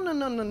 Exactly.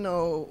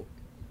 no.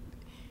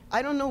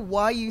 I don't know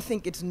why you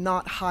think it's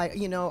not high.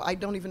 I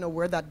don't even know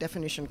where that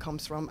definition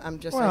comes from. I'm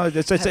just Well, like,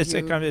 it's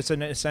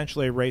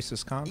essentially a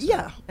racist concept.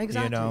 yeah,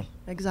 exactly,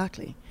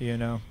 exactly.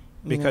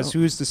 Because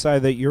who's to say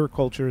that your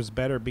culture is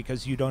better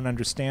because you don't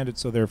understand it,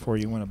 so therefore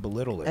you want to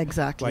belittle it?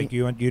 Exactly. Like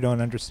you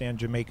don't understand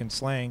Jamaican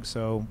slang,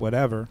 so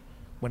whatever.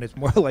 When it's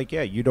more like,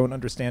 yeah, you don't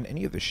understand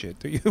any of the shit,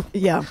 do you?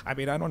 Yeah. I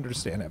mean, I don't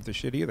understand half the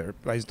shit either,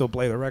 but I still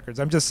play the records.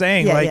 I'm just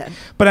saying, Yeah.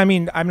 But I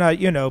mean, I'm not,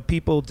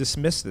 people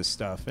dismiss this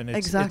stuff, and it's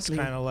Exactly.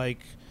 kind of like,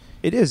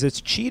 it's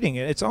cheating.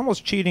 It's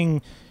almost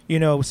cheating,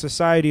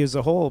 society as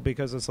a whole,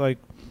 because it's like,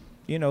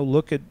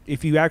 look at,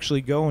 if you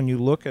actually go and you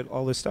look at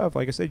all this stuff,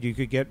 like I said, you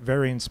could get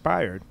very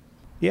inspired.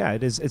 Yeah,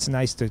 it is. It's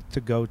nice to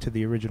go to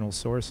the original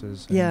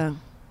sources. And, Yeah.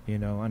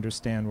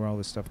 understand where all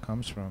this stuff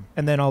comes from.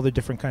 And then all the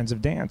different kinds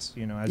of dance, as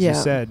you Yeah.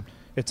 said,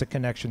 it's a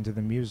connection to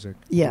the music.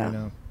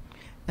 Yeah.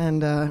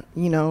 And,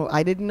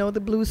 I didn't know the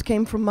blues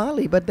came from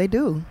Mali, but they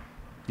do.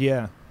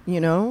 Yeah.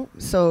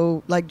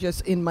 So like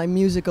just in my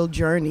musical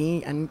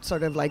journey and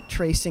sort of like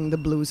tracing the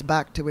blues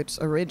back to its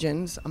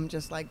origins, I'm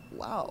just like,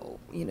 wow,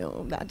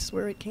 that's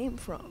where it came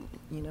from,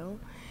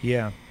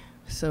 Yeah.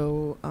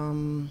 So,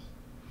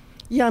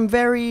 I'm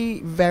very,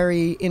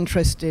 very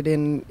interested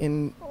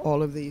in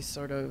all of these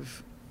sort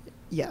of,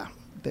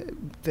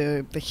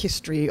 the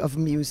history of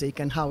music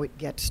and how it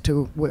gets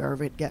to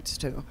wherever it gets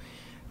to.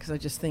 Because I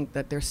just think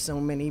that there's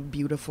so many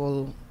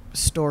beautiful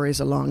stories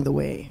along the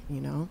way,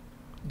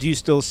 Do you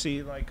still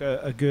see like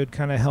a good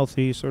kind of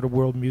healthy sort of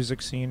world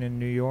music scene in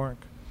New York?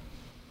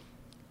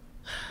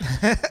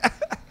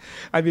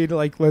 I mean,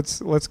 like, let's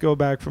go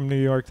back from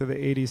New York to the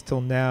 80s till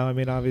now. I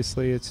mean,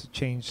 obviously it's a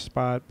changed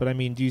spot, but I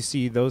mean, do you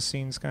see those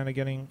scenes kind of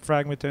getting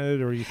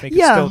fragmented, or you think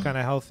it's still kind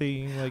of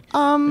healthy, like,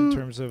 in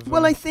terms of...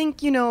 Well, I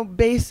think,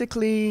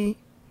 basically,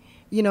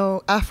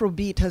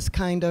 Afrobeat has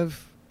kind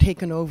of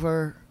taken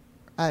over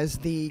as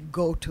the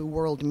go-to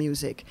world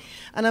music.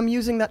 And I'm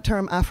using that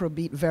term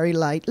Afrobeat very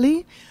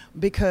lightly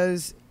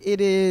because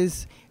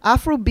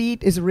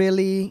Afrobeat is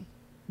really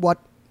what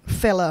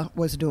Fela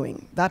was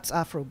doing. That's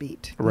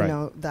Afrobeat.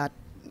 Right.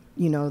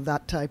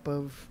 That type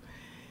of,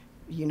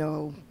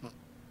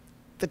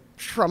 the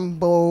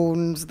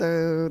trombones,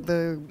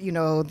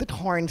 the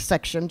horn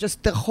section,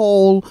 just the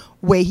whole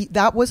way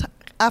that was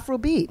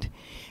Afrobeat.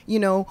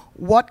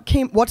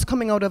 What's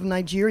coming out of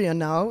Nigeria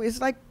now is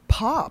like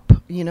pop,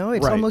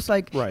 it's Right. almost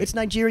like Right. it's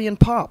Nigerian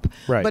pop.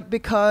 Right. But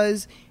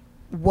because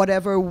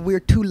we're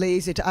too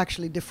lazy to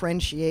actually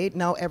differentiate,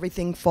 now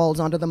everything falls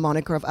under the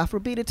moniker of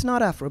Afrobeat. It's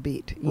not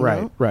Afrobeat, you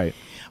know? Right.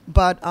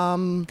 But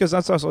Because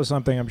that's also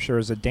something, I'm sure,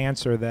 as a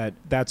dancer,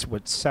 that's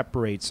what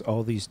separates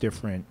all these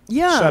different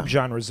Yeah.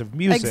 subgenres of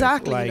music.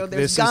 exactly, Like,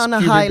 there's this is Ghana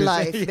Cuban high music.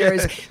 life, Yeah.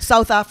 there's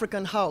South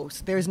African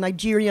house, there's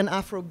Nigerian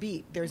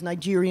Afrobeat, there's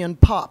Nigerian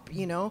pop,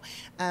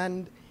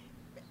 and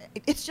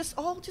it's just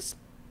all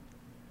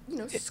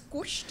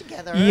squished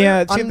together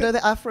Yeah, see, under the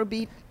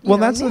Afrobeat. Well,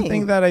 that's the name.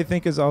 thing that I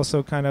think is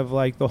also kind of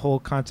like the whole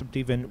concept,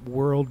 even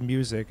world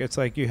music. It's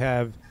like you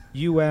have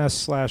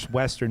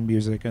U.S./Western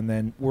music and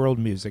then world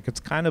music. It's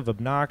kind of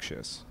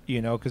obnoxious,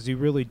 because you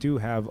really do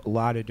have a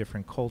lot of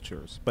different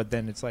cultures. But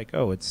then it's like,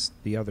 oh, it's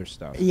the other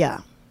stuff. Yeah.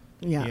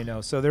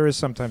 So there is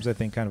sometimes, I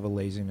think, kind of a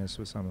laziness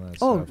with some of that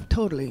Oh, stuff.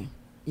 totally.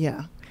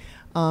 Yeah.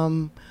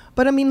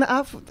 But I mean,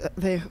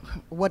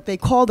 what they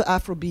call the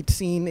Afrobeat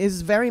scene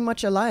is very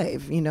much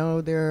alive.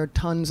 There are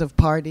tons of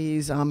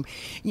parties. And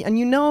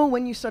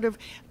when you sort of,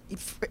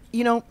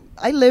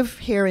 I live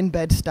here in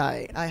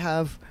Bed-Stuy. I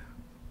have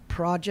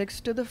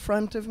projects to the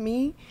front of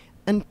me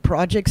and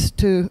projects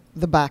to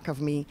the back of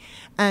me.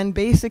 And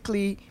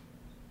basically,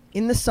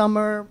 in the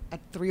summer at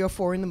 3 or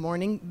 4 in the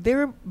morning,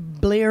 they're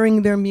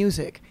blaring their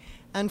music.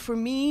 And for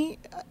me,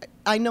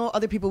 I know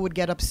other people would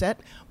get upset,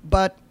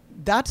 but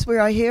that's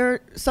where I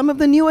hear some of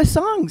the newest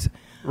songs.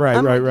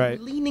 I'm Right.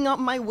 leaning out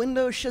my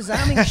window,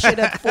 Shazamming shit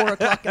at 4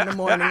 o'clock in the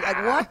morning.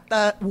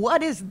 Like,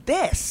 what is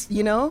this?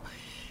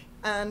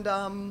 And,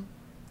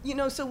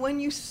 so when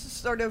you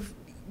sort of,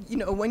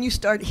 when you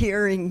start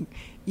hearing,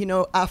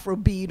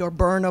 Afrobeat or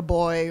Burna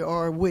Boy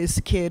or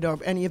Wizkid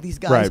or any of these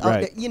guys,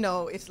 Right.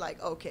 It's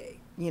like, okay,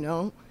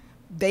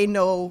 they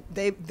know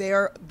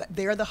they're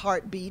the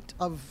heartbeat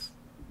of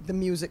the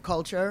music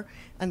culture,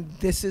 and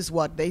this is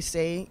what they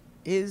say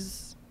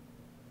is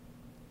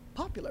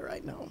popular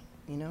right now,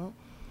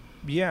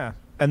 Yeah,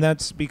 and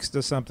that speaks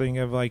to something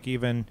of like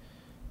even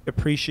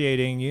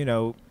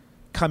appreciating,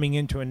 coming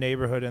into a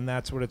neighborhood, and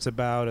that's what it's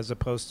about, as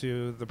opposed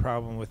to the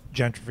problem with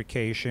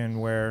gentrification,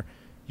 where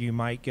you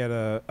might get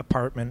a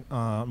apartment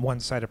on one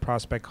side of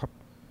Prospect,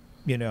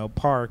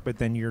 Park, but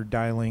then you're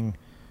dialing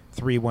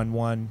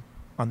 311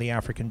 on the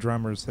African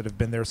drummers that have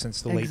been there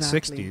since the late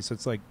Exactly. 60s.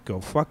 It's like, go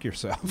fuck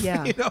yourself.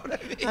 Yeah. You know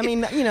what I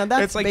mean?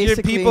 That's it's like you have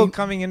basically people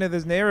coming into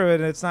this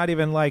neighborhood, and it's not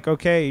even like,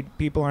 okay,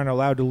 people aren't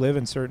allowed to live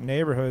in certain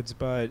neighborhoods,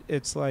 but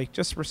it's like,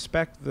 just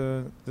respect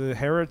the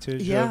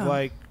heritage Yeah. of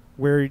like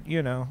where,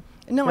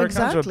 No, where it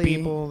comes with exactly.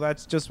 people.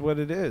 That's just what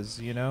it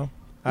is,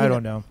 I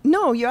don't know.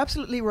 No, you're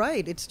absolutely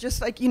right. It's just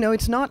like,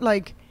 it's not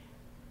like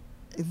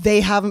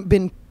they haven't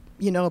been,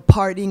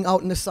 partying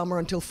out in the summer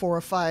until 4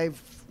 or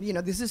 5.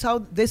 This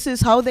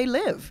is how they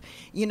live.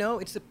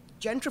 It's the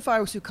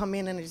gentrifiers who come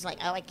in and it's like,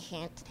 oh, I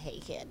can't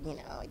take it.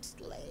 It's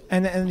late.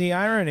 And the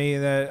irony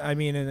that,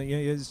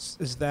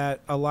 is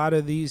that a lot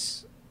of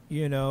these,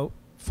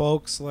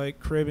 folks like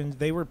Caribbeans,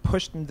 they were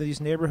pushed into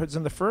these neighborhoods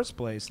in the first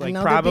place. Like, And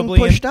now probably they're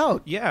being pushed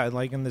out. Yeah,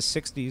 like in the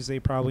 60s, they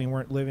probably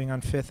weren't living on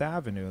Fifth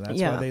Avenue. That's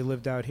Yeah. why they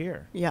lived out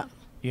here. Yeah.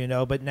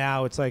 But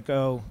now it's like,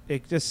 oh,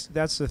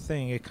 that's the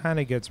thing. It kind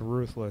of gets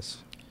ruthless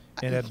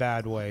in a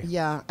bad way.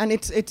 Yeah, and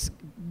it's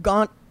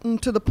gotten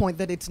to the point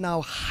that it's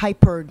now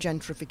hyper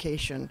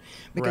gentrification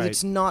because Right.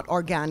 it's not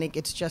organic.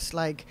 It's just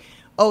like,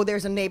 oh,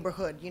 there's a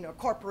neighborhood.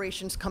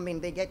 Corporations come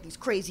in, they get these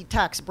crazy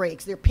tax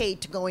breaks. They're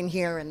paid to go in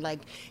here and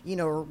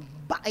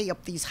buy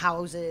up these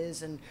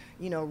houses and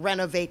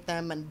renovate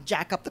them and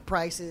jack up the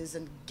prices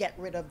and get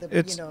rid of the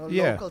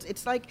Yeah. locals.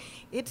 It's like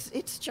it's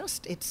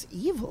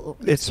evil.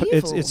 It's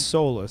evil.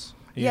 soulless.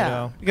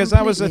 Yeah, Because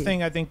that was the completely.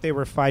 thing. I think they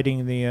were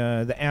fighting the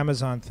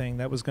Amazon thing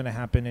that was going to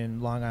happen in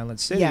Long Island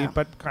City, Yeah.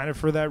 but kind of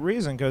for that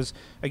reason. Because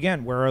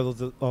again, where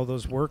are all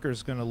those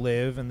workers going to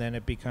live? And then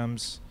it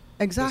becomes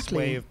Exactly. this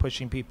way of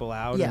pushing people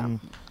out. Yeah, And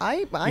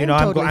I'm I'm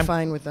totally I'm-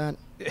 fine with that.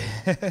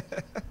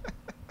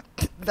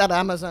 That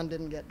Amazon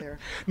didn't get there.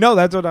 no,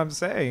 that's what I'm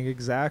saying.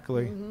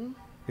 Exactly. Mhm.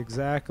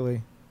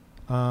 Exactly.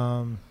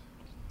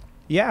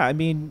 Yeah,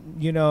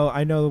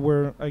 I know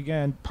we're,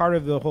 again, part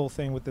of the whole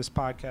thing with this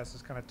podcast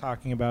is kind of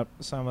talking about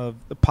some of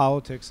the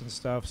politics and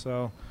stuff.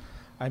 So,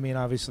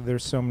 obviously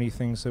there's so many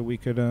things that we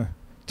could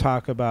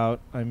talk about.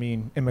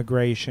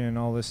 Immigration,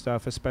 all this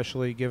stuff,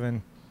 especially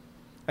given,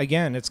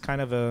 again, it's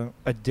kind of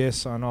a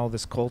diss on all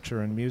this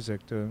culture and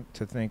music to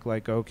think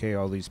like, okay,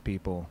 all these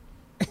people,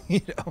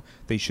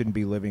 they shouldn't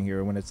be living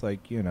here, when it's like,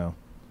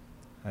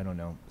 I don't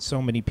know,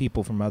 so many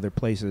people from other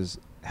places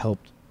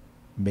helped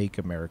make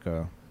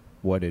America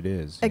what it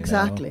is.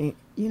 Exactly.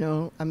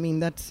 I mean,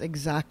 that's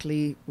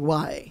exactly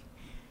why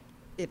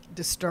it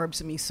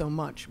disturbs me so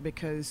much,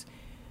 because,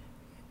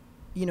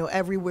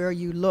 everywhere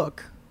you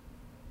look,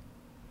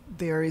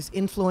 there is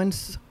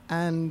influence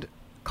and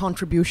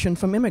contribution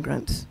from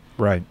immigrants.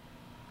 Right.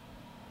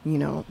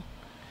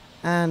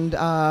 And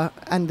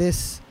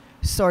this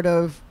sort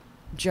of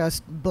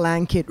just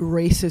blanket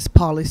racist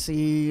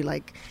policy,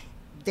 like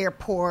they're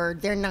poor,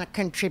 they're not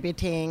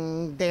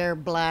contributing, they're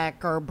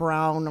black or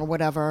brown or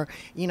whatever,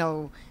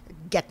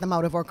 get them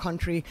out of our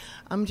country.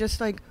 I'm just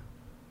like,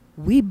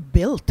 we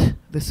built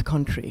this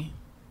country.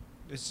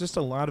 It's just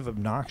a lot of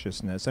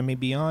obnoxiousness. I mean,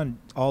 beyond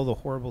all the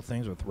horrible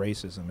things with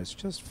racism, it's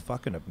just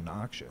fucking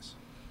obnoxious.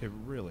 It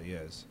really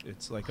is.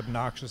 It's like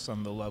obnoxious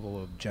on the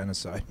level of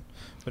genocide,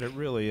 but it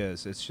really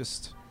is. It's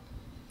just,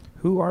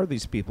 who are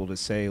these people to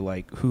say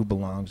like who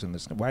belongs in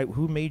this? Why?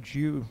 Who made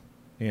you?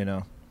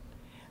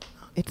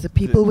 It's the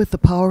people with the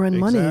power and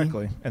money.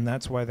 Exactly, and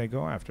that's why they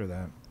go after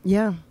that.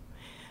 Yeah,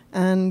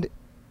 and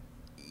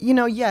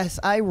yes,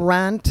 I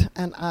rant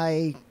and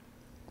I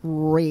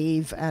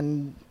rave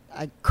and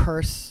I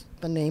curse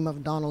the name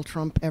of Donald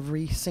Trump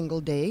every single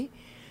day.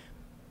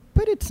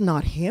 But it's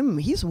not him.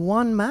 He's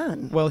one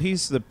man. Well,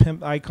 he's the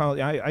pimp. I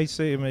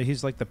say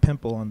he's like the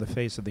pimple on the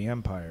face of the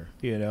empire.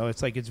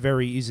 It's like it's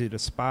very easy to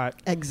spot.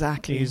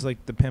 Exactly. He's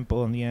like the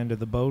pimple on the end of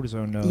the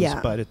bozo nose.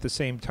 Yeah. But at the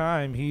same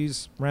time,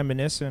 he's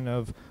reminiscent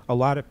of a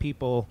lot of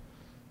people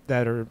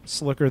that are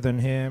slicker than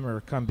him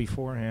or come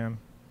before him.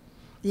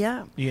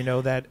 Yeah.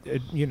 That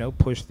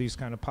push these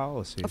kind of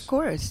policies. Of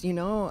course.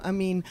 I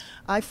mean,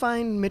 I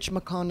find Mitch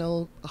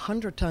McConnell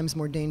 100 times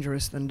more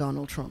dangerous than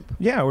Donald Trump.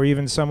 Yeah, or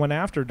even someone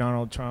after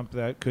Donald Trump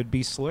that could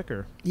be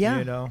slicker.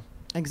 Yeah.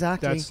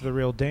 Exactly. That's the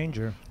real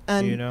danger.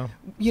 And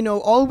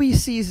all we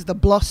see is the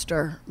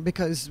bluster,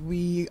 because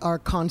we are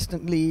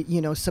constantly,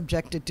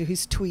 subjected to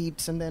his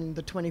tweets, and then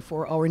the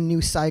 24-hour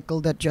news cycle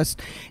that just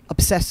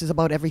obsesses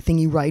about everything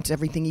he writes,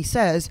 everything he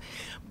says.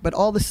 But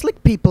all the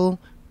slick people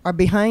are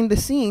behind the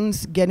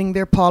scenes getting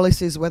their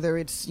policies, whether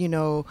it's,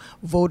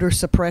 voter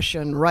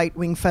suppression,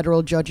 right-wing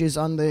federal judges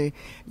on the,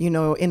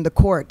 in the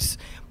courts.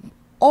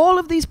 All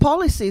of these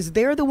policies,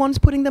 they're the ones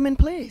putting them in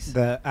place.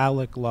 The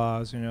ALEC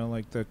laws,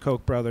 like the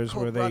Koch brothers,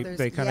 where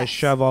they kind of yes.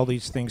 shove all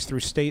these things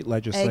through state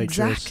legislatures.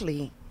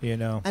 Exactly.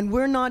 And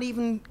we're not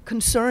even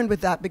concerned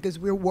with that, because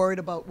we're worried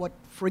about what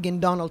friggin'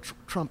 Donald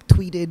Trump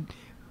tweeted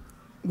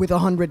with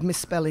 100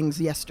 misspellings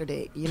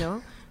yesterday,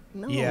 No.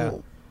 Yeah.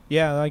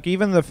 Yeah, like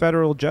even the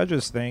federal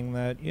judges thing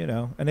that,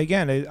 and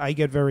again, I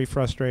get very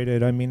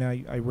frustrated. I mean,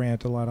 I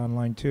rant a lot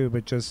online too,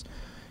 but just,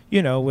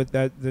 with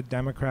that, the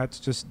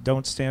Democrats just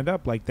don't stand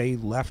up. Like, they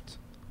left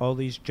all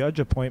these judge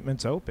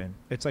appointments open.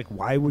 It's like,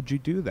 why would you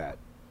do that?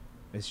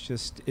 It's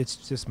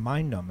just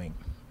mind-numbing.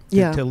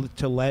 Yeah.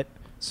 To let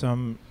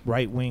some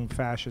right-wing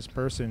fascist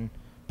person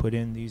put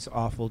in these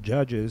awful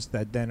judges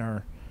that then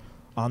are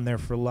on there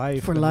for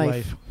life. For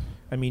life.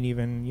 I mean,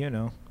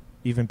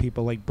 even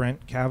people like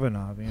Brent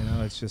Kavanaugh,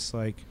 it's just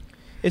like,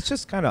 it's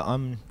just kind of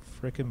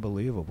unfrickin'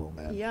 believable,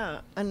 man.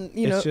 Yeah, and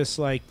it's just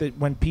like that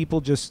when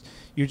people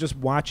you're just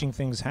watching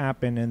things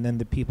happen, and then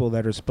the people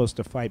that are supposed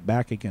to fight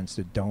back against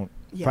it don't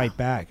fight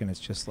back, and it's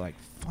just like,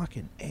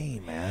 fucking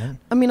A, man.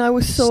 I mean, I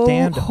was so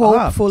Stand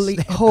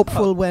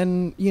hopeful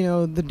when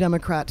the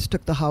Democrats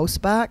took the House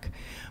back,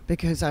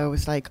 because I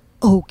was like,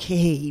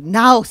 okay,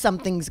 now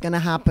something's gonna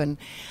happen,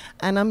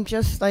 and I'm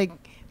just like,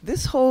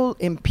 this whole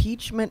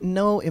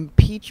no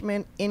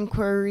impeachment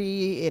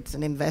inquiry, it's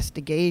an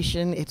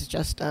investigation. It's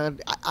just,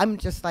 I'm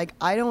just like,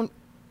 I don't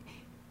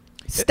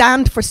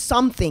stand for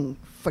something,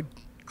 for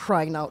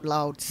crying out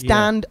loud.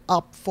 Stand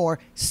up for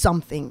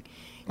something.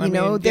 The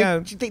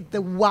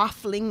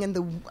waffling and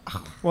the...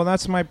 Well,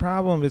 that's my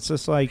problem. It's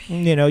just like,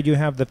 you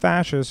have the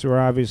fascists who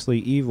are obviously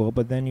evil,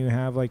 but then you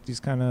have like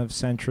these kind of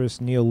centrist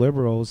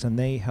neoliberals, and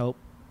they help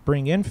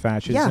bring in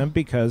fascism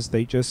because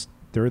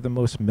they're the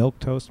most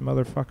milquetoast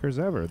motherfuckers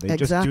ever. They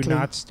just do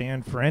not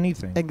stand for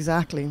anything.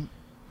 Exactly.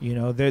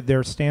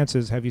 Their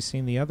stances, have you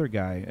seen the other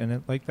guy?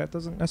 And that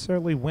doesn't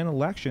necessarily win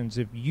elections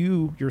if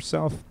you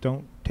yourself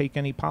don't take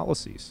any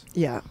policies.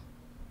 Yeah.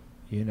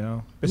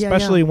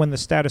 Especially when the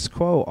status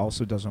quo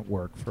also doesn't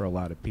work for a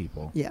lot of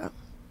people. Yeah.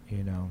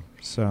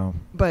 So.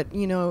 But,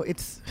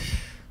 it's...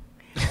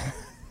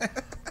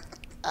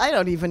 I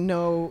don't even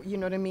know, you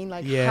know what I mean?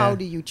 Like, how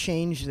do you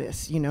change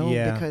this,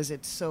 Because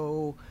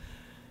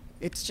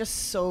it's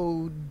just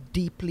so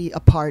deeply a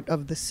part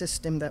of the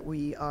system that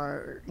we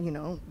are,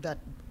 that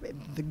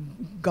the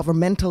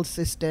governmental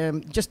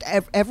system, just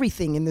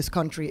everything in this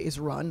country is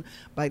run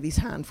by these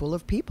handful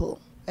of people.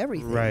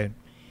 Everything.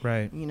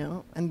 Right.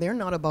 And they're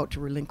not about to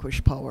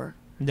relinquish power.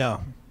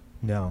 No.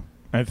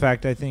 In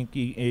fact, I think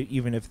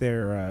even if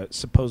they're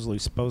supposedly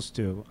supposed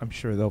to, I'm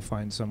sure they'll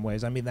find some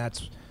ways. I mean,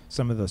 that's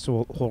some of the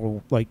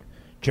whole like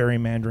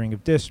gerrymandering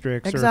of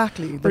districts,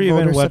 Exactly. or The even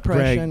voter what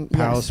suppression, Greg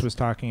Palast yes. was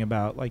talking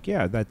about, like,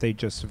 that they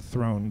just have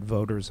thrown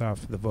voters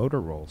off the voter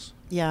rolls.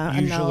 Yeah,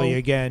 and Usually, now-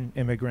 again,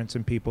 immigrants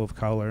and people of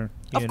color.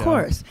 Of you know,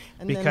 course.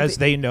 And then because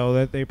they know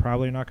that they're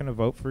probably not going to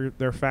vote for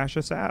their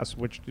fascist ass,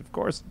 which, of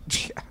course,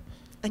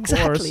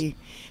 exactly,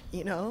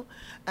 you know,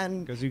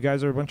 and because you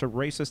guys are a bunch of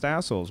racist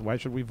assholes. Why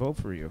should we vote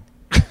for you?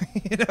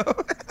 You know?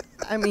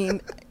 I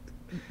mean,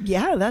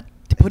 yeah, that,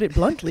 to put it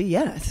bluntly,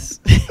 yes.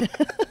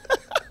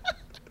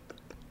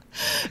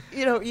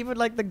 You know, even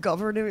like the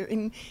governor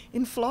in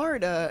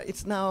Florida,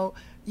 it's now,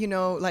 you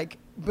know, like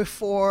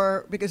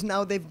before, because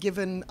now they've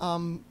given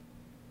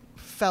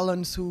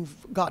felons who've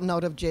gotten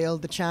out of jail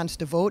the chance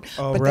to vote,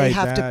 Oh, but right, they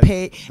have to that.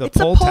 pay. The It's a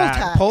poll poll tax.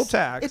 tax. Poll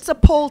tax. It's a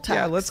poll tax.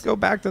 Yeah, let's go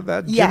back to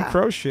that Yeah. Jim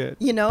Crow shit.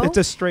 You know? It's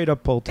a straight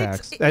up poll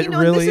tax. It's, That you know,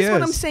 really this is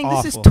what I'm saying.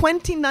 This is awful.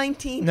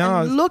 2019,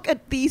 No, and look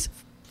at these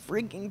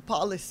frigging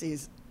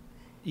policies.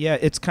 Yeah,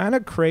 it's kind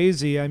of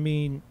crazy. I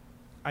mean,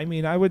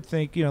 I would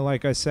think, you know,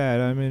 like I said,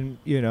 I'm in,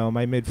 you know,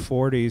 my mid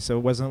 40s, so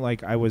it wasn't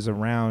like I was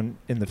around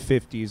in the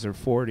 50s or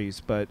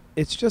 40s, but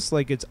it's just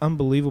like it's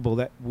unbelievable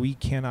that we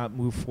cannot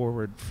move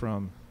forward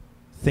from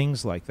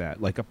things like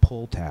that, like a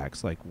poll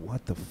tax. Like,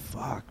 what the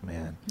fuck,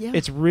 man? Yeah.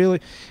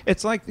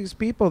 It's like these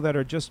people that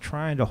are just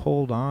trying to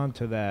hold on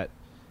to that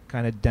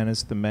kind of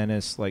Dennis the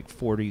Menace, like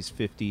 40s,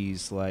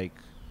 50s, like,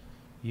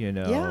 you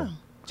know. Yeah.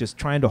 Just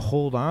trying to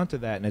hold on to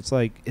that, and it's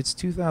like it's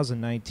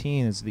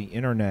 2019. It's the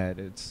internet.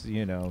 It's,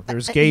 you know,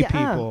 there's gay yeah.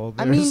 people.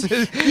 I mean,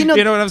 There's- you know-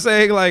 you know what I'm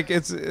saying? Like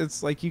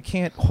it's like you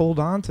can't hold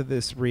on to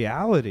this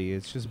reality.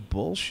 It's just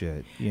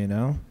bullshit. You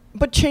know?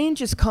 But change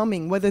is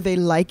coming, whether they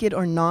like it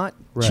or not.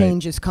 Right.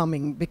 Change is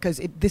coming because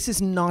this is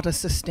not a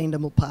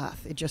sustainable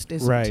path. It just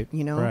isn't. Right.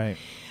 You know. Right.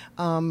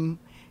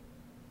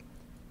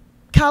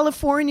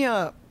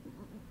 California,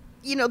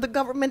 you know, the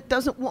government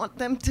doesn't want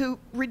them to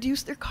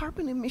reduce their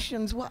carbon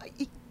emissions. Why?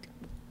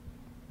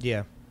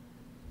 Yeah.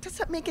 Does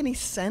that make any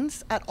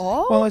sense at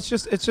all? Well, it's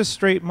just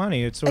straight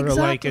money. It's sort of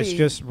like it's Exactly.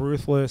 just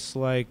ruthless,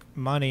 like,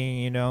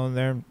 money, you know. And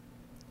they're,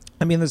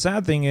 I mean, the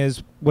sad thing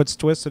is what's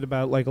twisted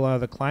about like a lot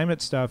of the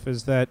climate stuff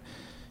is that,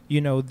 you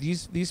know,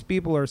 these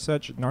people are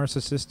such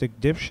narcissistic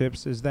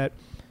dipshits is that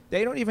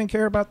they don't even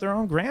care about their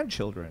own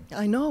grandchildren.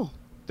 I know.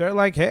 They're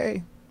like,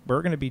 hey,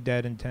 we're going to be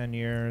dead in 10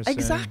 years. and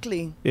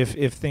Exactly.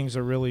 If things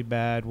are really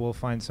bad, we'll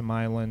find some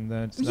island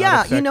that's not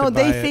Yeah, you know, affected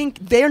they by it. think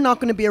they're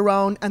not going to be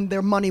around and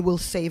their money will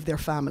save their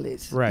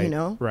families. Right. You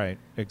know? Right.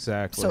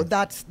 Exactly. So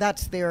that's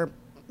their,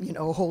 you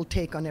know, whole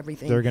take on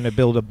everything. They're going to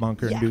build a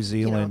bunker Yeah, in New you know,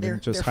 Zealand they're-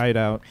 and just they're- hide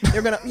out.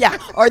 They're gonna, yeah,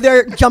 or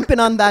they're jumping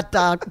on that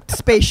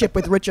spaceship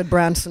with Richard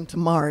Branson to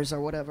Mars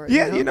or whatever.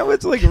 Yeah, you know,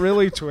 it's like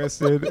really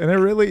twisted, and it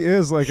really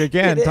is. Like,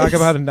 again, It talk is.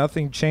 about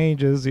nothing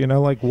changes, you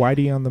know, like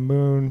Whitey on the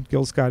Moon,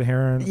 Gil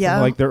Scott-Heron, Yeah.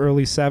 from like the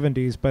early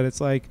 70s. But it's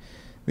like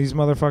these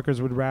motherfuckers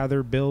would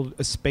rather build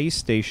a space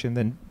station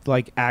than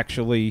like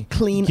actually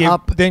Clean give,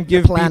 up than the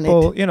give planet.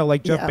 people, you know,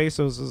 like Jeff Yeah.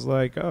 Bezos is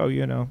like, oh,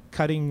 you know,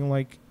 cutting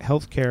like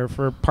healthcare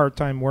for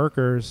part-time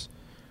workers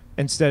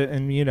instead,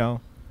 and you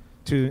know,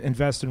 to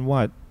invest in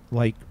what,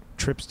 like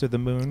trips to the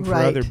moon for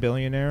Right. other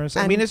billionaires. I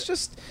And mean, it's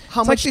just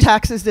How it's like much these-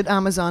 taxes did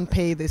Amazon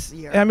pay this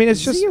year? I mean,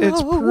 it's just it's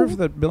Zero. proof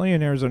that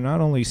billionaires are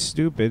not only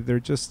stupid; they're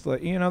just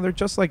like, you know, they're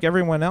just like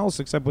everyone else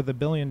except with $1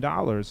 billion,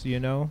 you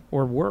know,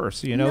 or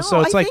worse, you know. No,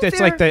 So it's I like think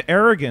it's like the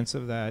arrogance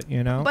of that,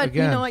 you know. But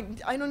Again. you know,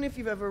 I don't know if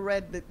you've ever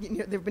read that. You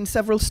know, there have been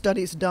several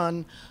studies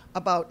done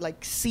about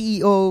like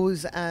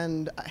CEOs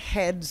and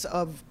heads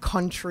of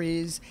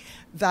countries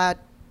that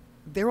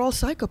they're all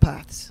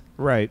psychopaths.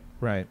 right.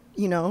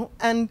 You know,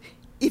 and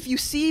if you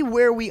see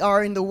where we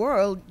are in the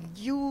world,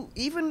 you,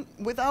 even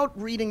without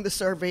reading the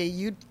survey,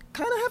 you'd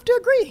kind of have to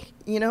agree.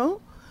 You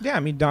know. Yeah, I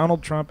mean,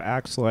 Donald Trump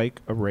acts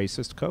like a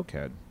racist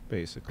cokehead,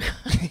 basically,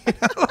 You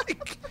know,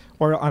 like,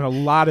 or on a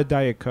lot of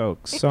Diet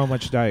Coke, so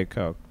much Diet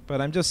Coke. But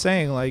I'm just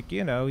saying, like,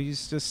 you know,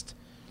 he's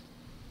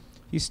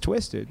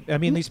twisted. I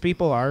mean, these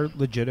people are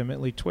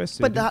legitimately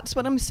twisted. But that's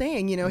what I'm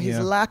saying. You know, his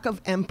Yeah. lack of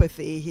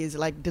empathy, his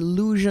like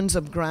delusions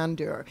of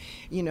grandeur.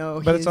 You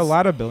know, But it's a his-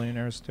 lot of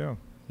billionaires too,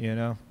 you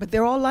know. But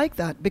they're all like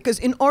that because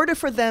in order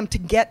for them to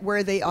get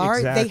where they are,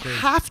 Exactly. they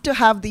have to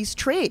have these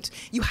traits.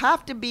 You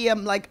have to be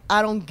like,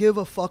 I don't give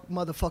a fuck,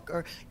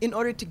 motherfucker, in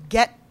order to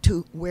get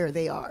to where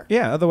they are.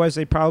 Yeah, otherwise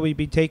they'd probably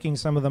be taking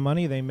some of the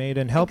money they made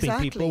and helping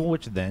Exactly. people,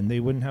 which then they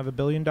wouldn't have $1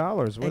 billion,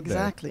 would they?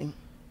 Exactly.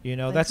 You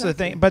know, that's the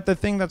Exactly. thing. But the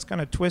thing that's kind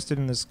of twisted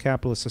in this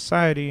capitalist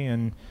society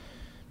and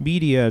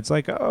media, it's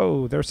like,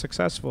 oh, they're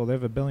successful, they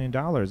have $1 billion.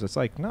 It's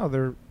like, no,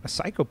 they're a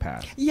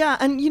psychopath. Yeah,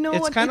 and you know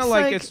It's what? kind of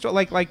like it's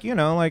like you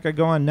know, like I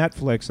go on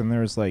Netflix and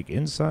there's like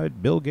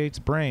Inside Bill Gates'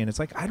 Brain. It's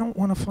like I don't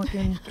want to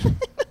fucking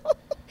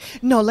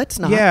no, let's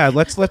not. yeah.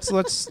 Let's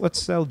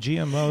sell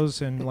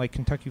GMOs and like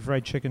Kentucky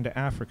Fried Chicken to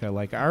Africa.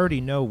 Like I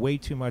already know way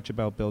too much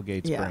about Bill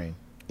Gates' Yeah. brain.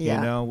 Yeah.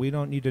 You know, we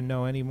don't need to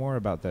know any more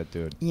about that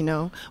dude. You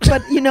know,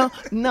 but you know,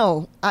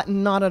 no,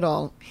 not at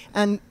all.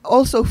 And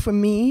also for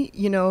me,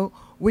 you know,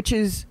 which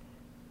is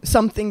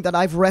something that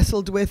I've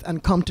wrestled with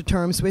and come to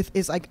terms with,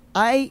 is like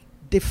I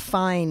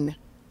define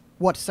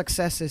what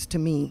success is to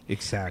me.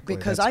 Exactly.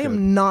 Because that's I am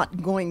good.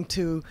 not going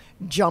to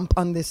jump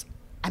on this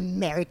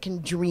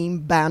American dream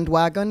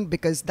bandwagon,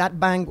 because that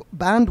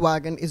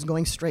bandwagon is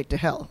going straight to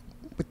hell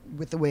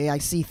with the way I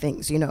see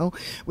things, you know,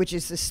 which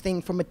is this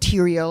thing for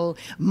material,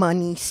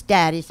 money,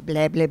 status,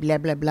 blah, blah, blah,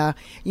 blah, blah.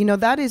 You know,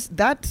 that's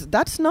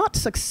not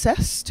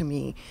success to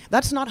me.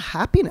 That's not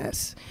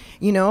happiness,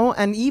 you know,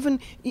 and even...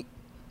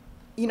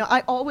 You know,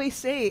 I always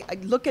say, I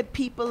look at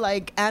people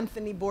like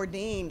Anthony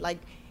Bourdain, like,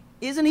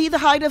 isn't he the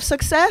height of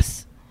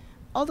success?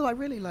 Although I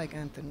really like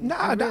Anthony.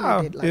 I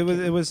really did like him.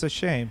 It was a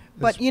shame.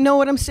 But you know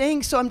what I'm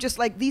saying? So I'm just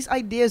like, these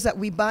ideas that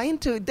we buy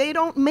into, they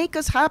don't make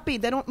us happy.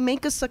 They don't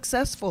make us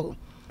successful.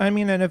 I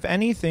mean, and if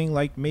anything,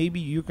 like, maybe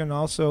you can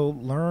also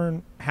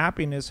learn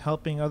happiness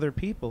helping other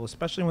people,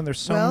 especially when there's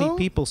so many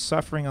people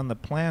suffering on the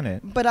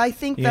planet. But I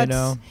think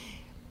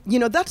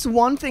that's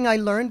one thing I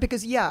learned,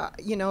 because,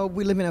 you know,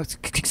 we live in a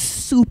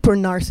super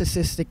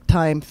narcissistic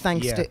time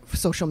thanks to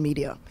social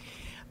media.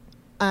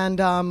 And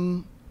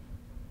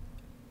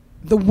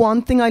the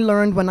one thing I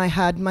learned when I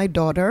had my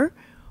daughter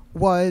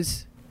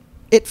was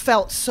it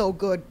felt so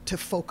good to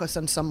focus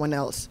on someone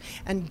else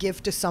and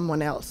give to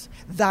someone else.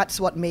 That's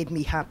what made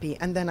me happy.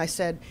 And then I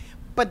said,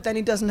 but then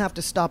it doesn't have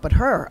to stop at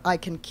her. I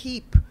can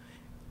keep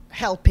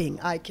helping.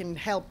 I can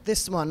help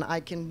this one. I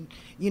can,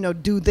 you know,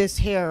 do this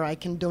here. I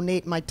can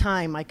donate my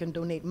time. I can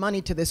donate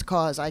money to this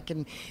cause. I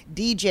can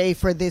DJ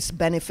for this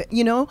benefit,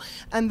 you know?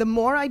 And the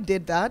more I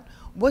did that,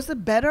 was the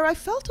better I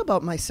felt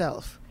about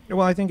myself.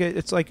 Well, I think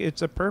it's like,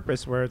 it's a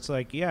purpose where it's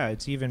like,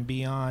 it's even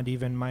beyond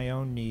even my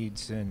own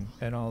needs and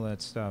all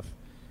that stuff.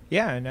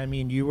 Yeah, and I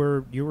mean, you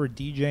were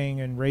DJing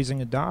and raising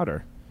a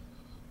daughter.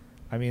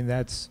 I mean,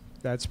 that's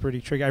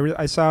pretty tricky.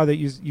 I saw that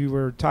you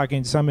were talking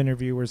in some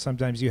interview where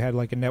sometimes you had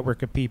like a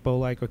network of people,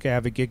 like, okay, I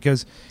have a gig,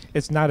 because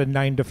it's not a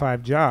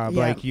 9-to-5 job. Yeah.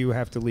 Like, you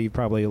have to leave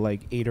probably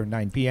like 8 or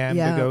 9 p.m.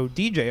 to go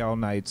DJ all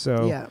night.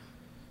 So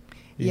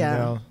you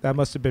know, that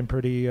must have been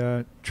pretty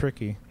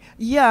tricky.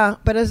 Yeah,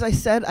 but as I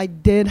said, I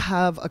did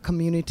have a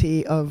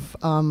community of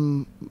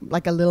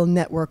like a little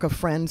network of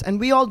friends, and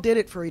we all did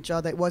it for each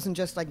other. It wasn't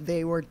just like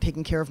they were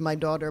taking care of my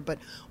daughter, but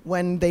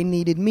when they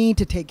needed me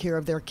to take care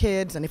of their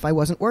kids, and if I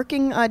wasn't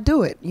working, I'd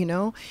do it, you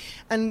know?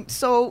 And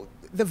so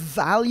the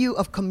value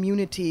of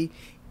community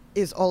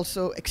is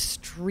also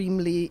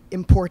extremely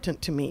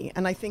important to me.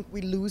 And I think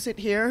we lose it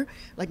here.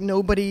 Like,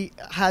 nobody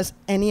has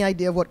any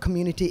idea of what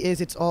community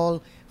is. It's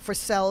all for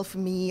self,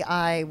 me,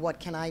 I, what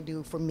can I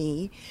do for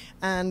me?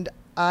 And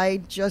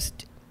I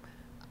just,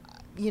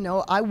 you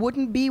know, I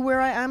wouldn't be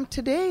where I am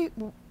today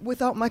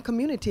without my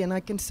community. And I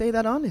can say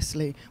that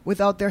honestly,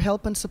 without their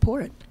help and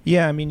support.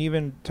 Yeah, I mean,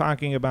 even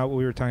talking about what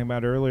we were talking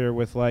about earlier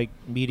with, like,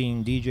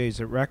 meeting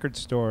DJs at record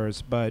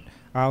stores. But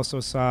I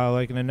also saw,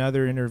 like, in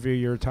another interview,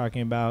 you were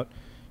talking about,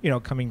 you know,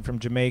 coming from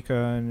Jamaica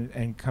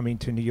and coming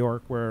to New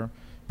York, where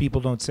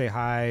people don't say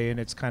hi, and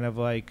it's kind of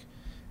like,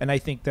 and I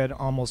think that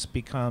almost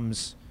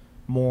becomes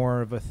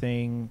more of a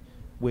thing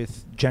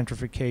with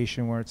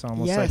gentrification, where it's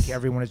almost like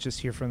everyone is just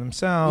here for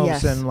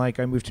themselves. And like,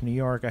 I moved to New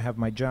York, I have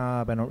my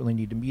job, I don't really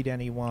need to meet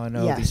anyone.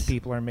 Oh, these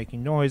people are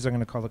making noise, I'm going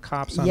to call the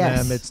cops on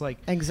them. It's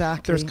like,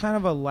 there's kind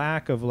of a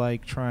lack of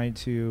like trying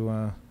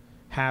to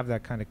have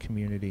that kind of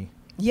community.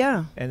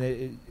 Yeah.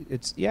 And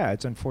it's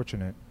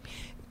unfortunate.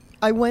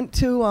 I went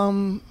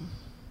to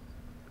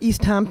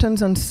East Hampton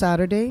on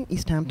Saturday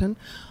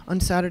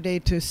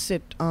to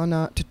sit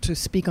on to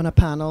speak on a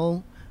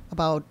panel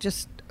about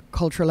just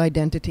cultural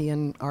identity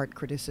and art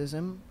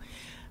criticism.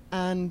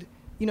 And,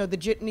 you know, the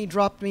jitney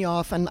dropped me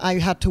off and I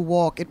had to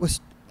walk.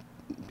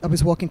 I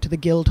was walking to the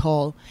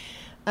Guildhall.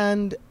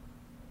 And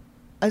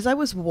as I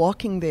was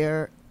walking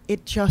there,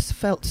 it just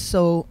felt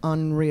so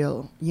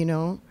unreal, you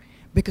know,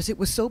 because it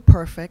was so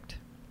perfect.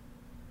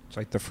 It's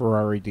like the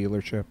Ferrari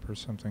dealership or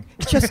something.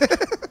 Just,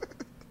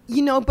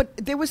 you know, but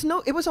there was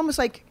no, it was almost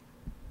like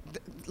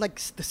the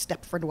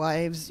Stepford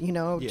Wives, you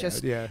know,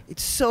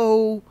 it's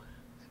so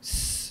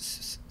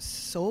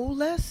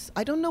soulless.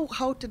 I don't know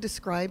how to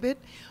describe it,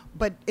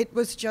 but it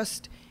was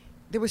just,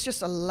 there was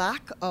just a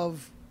lack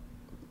of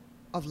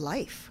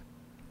life.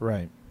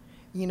 Right.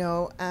 You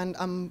know, and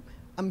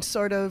I'm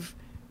sort of,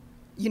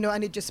 you know,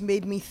 and it just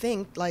made me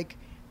think like,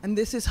 and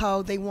this is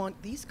how they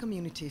want these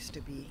communities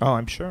to be. Oh,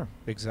 I'm sure.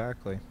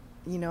 Exactly.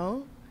 You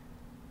know,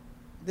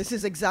 this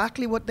is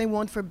exactly what they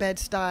want for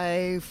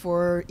Bed-Stuy,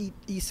 for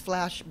East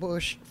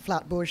Flatbush,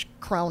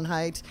 Crown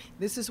Heights.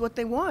 This is what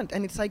they want.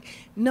 And it's like,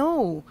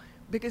 no,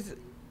 because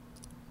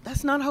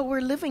that's not how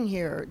we're living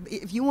here.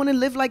 If you want to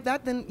live like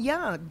that, then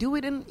do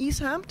it in East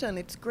Hampton.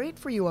 It's great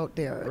for you out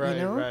there, right,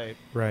 you know?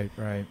 Right.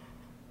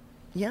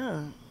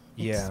 Yeah.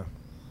 Yeah.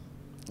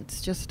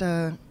 It's just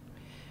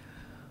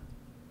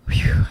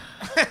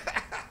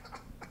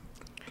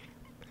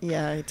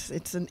yeah,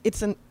 it's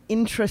an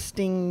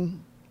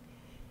interesting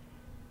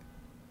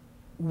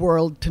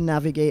world to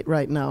navigate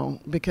right now,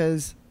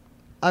 because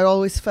I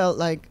always felt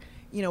like,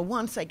 you know,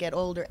 once I get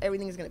older,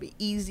 everything is going to be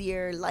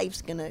easier.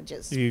 Life's going to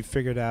just... You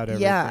figured out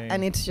everything. Yeah,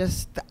 and it's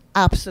just the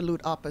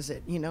absolute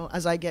opposite, you know.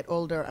 As I get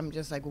older, I'm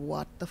just like,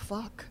 what the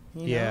fuck?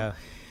 You know?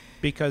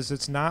 because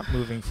it's not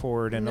moving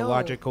forward in a No.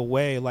 logical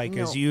way. Like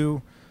No. as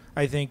you,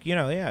 I think,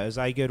 as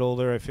I get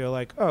older, I feel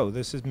like, oh,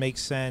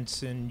 makes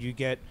sense, and you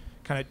get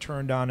kind of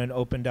turned on and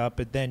opened up,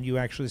 but then you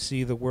actually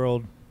see the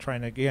world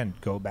trying to, again,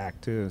 go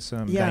back to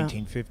some Yeah.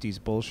 1950s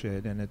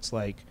bullshit, and it's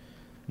like,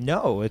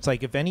 no, it's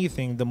like, if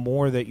anything, the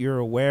more that you're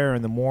aware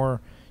and the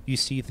more you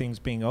see things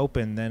being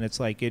open, then it's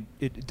like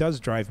it does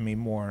drive me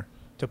more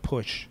to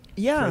push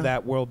Yeah. for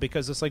that world,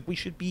 because it's like we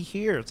should be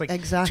here. It's like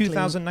Exactly.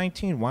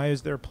 2019. Why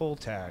is there poll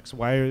tax?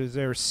 Why is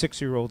there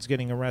 6-year-olds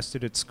getting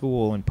arrested at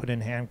school and put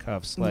in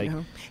handcuffs? Like,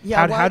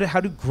 Yeah,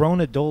 how do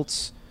grown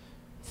adults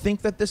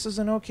think that this is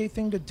an okay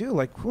thing to do?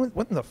 Like,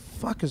 what in the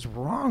fuck is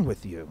wrong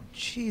with you?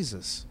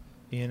 Jesus,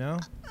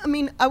 I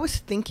mean, I was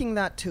thinking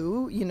that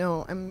too.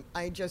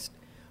 I just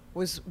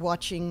was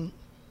watching.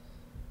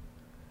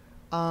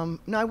 No,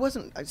 I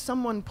wasn't.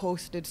 Someone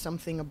posted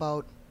something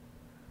about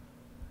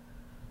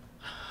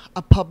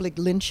a public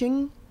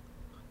lynching.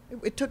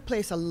 It took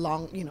place a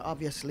long,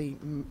 obviously,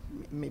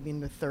 maybe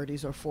in the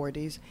 30s or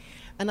 40s.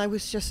 And I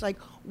was just like,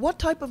 what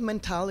type of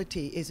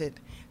mentality is it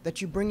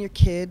that you bring your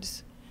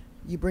kids,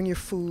 you bring your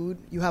food,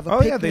 you have a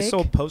picnic? Yeah, they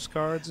sold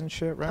postcards and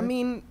shit, right? I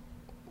mean,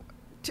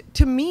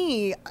 to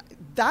me,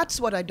 that's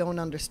what I don't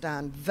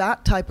understand,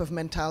 that type of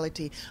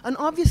mentality. And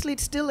obviously it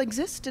still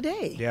exists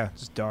today. Yeah,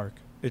 it's dark.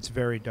 It's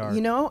very dark.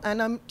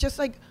 And I'm just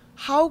like,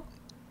 how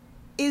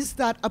is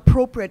that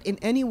appropriate in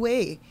any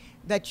way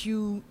that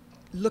you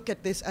look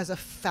at this as a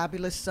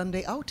fabulous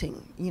Sunday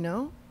outing,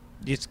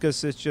 It's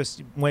because it's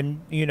just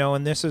when,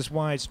 and this is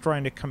why it's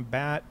trying to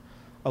combat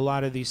a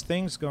lot of these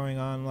things going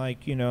on,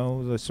 like,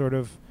 the sort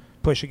of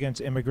push against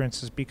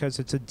immigrants, is because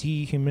it's a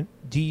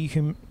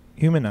dehumanizing.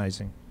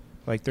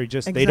 Like, they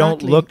don't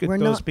Exactly. look at We're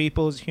those not-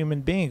 people as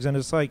human beings. And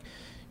it's like,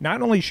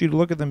 not only should you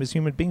look at them as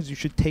human beings, you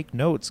should take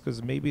notes,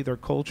 because maybe their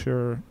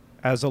culture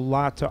has a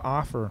lot to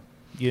offer,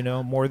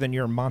 more than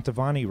your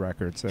Montavani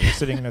records that are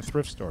sitting in a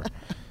thrift store.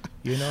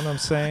 You know what I'm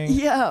saying?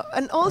 Yeah,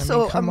 and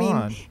also, come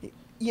on.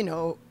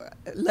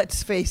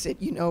 Let's face it,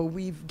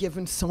 we've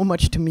given so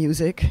much to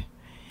music.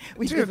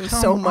 We've Dude, given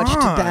come so much to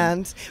on.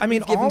 dance. I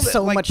mean, we've given all the,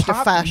 so like, much to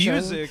pop fashion.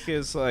 music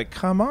is like,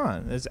 come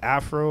on, it's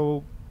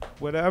Afro,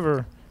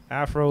 whatever,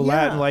 Afro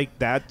Latin, Yeah. like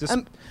that.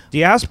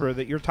 Diaspora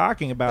that you're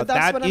talking about, But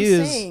that's that what I'm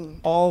is saying.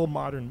 all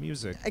modern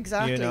music.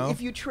 Exactly. You know? If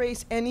you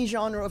trace any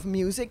genre of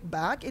music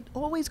back, it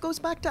always goes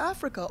back to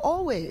Africa.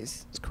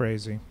 Always. It's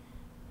crazy.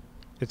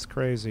 It's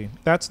crazy.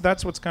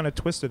 That's what's kind of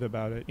twisted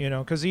about it,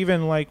 because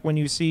even like when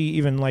you see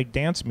even like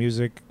dance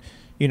music,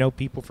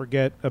 people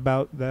forget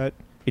about that.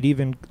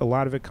 A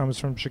lot of it comes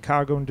from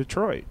Chicago and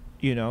Detroit,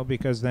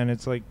 because then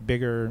it's like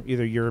bigger,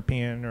 either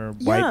European or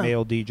white Yeah.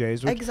 male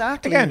DJs. Which,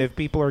 Exactly. again, if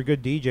people are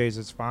good DJs,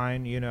 it's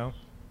fine,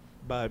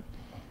 but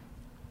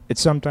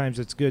sometimes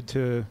it's good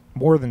to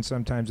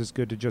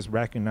just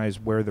recognize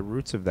where the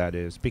roots of that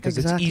is, because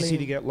it's easy Exactly.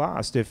 to get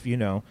lost if,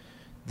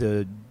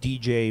 the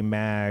DJ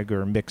mag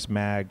or Mix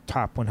Mag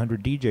top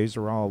 100 DJs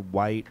are all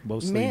white,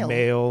 mostly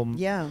male,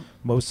 Yeah.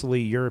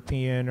 mostly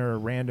European or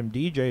random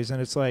DJs,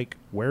 and it's like,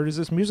 where does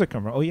this music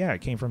come from? Oh yeah,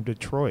 it came from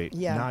Detroit,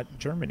 Yeah. not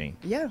Germany.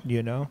 Yeah.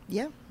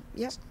 Yeah.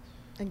 Yeah.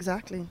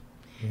 Exactly.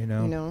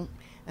 And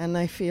And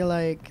I feel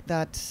like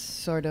that's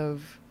sort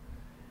of,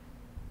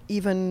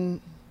 even,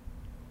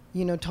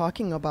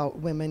 talking about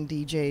women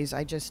DJs,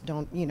 I just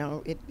don't,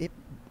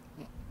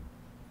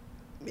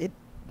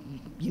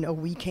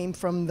 we came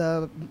from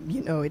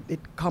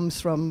it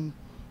comes from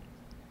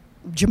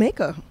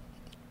Jamaica.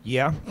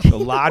 Yeah, a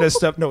lot of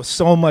stuff. No,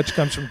 so much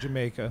comes from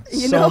Jamaica.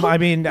 That's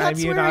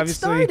Obviously, where it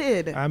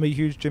started. I'm a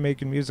huge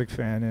Jamaican music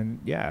fan, and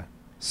yeah,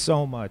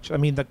 so much. I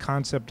mean, the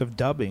concept of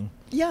dubbing.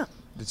 Yeah.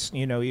 It's,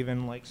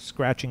 even like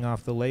scratching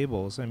off the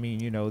labels. I mean,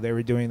 they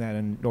were doing that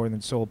in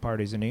Northern Soul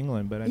parties in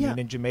England, but I Yeah. mean,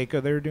 in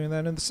Jamaica, they were doing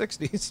that in the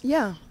 60s.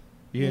 Yeah.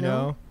 You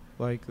know,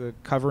 like the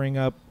covering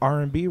up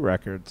R&B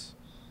records.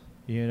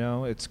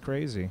 It's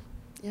crazy.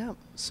 Yeah.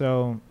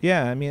 So,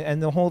 yeah, I mean,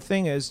 and the whole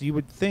thing is, you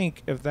would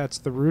think if that's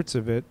the roots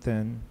of it,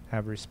 then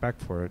have respect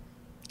for it.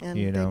 And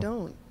they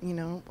don't,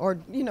 or,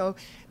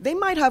 they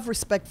might have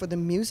respect for the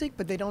music,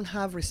 but they don't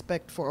have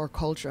respect for our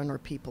culture and our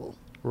people.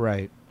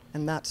 Right.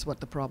 And that's what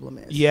the problem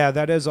is. Yeah,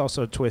 that is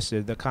also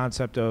twisted. The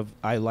concept of,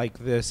 I like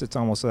this, it's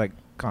almost like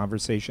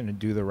conversation and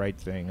do the right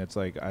thing. It's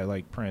like, I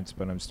like Prince,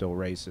 but I'm still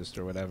racist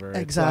or whatever.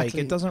 Exactly. It's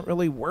like, it doesn't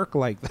really work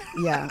like that.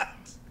 Yeah.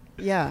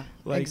 Yeah,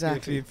 Like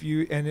exactly. if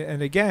you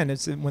and again,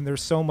 it's when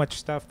there's so much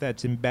stuff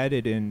that's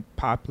embedded in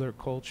popular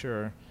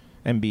culture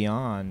and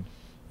beyond,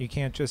 you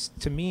can't just,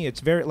 to me, it's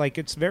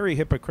very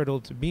hypocritical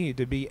to me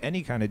to be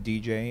any kind of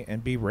DJ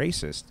and be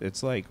racist.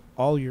 It's like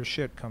all your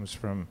shit comes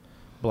from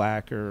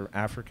black or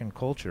African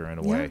culture in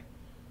a way.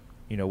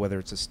 Whether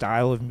it's a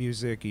style of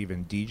music,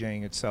 even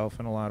DJing itself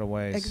in a lot of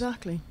ways.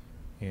 Exactly.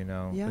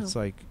 Yeah. It's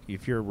like,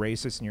 if you're a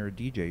racist and you're a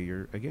DJ,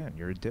 you're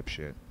a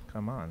dipshit.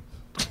 Come on.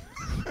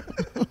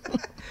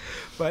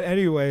 But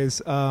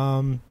anyways,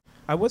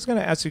 I was going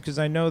to ask you, because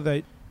I know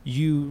that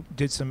you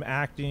did some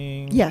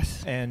acting.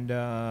 Yes. And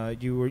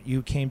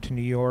you came to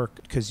New York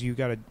because you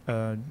got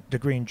a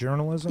degree in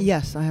journalism.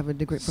 Yes, I have a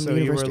degree from so the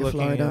University you were of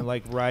looking Florida. at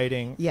like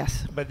writing.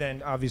 Yes. But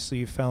then obviously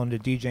you fell into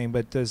DJing.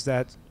 But does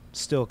that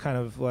still kind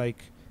of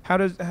like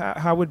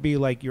how would be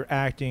like your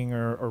acting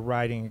or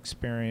writing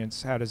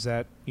experience? How does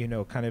that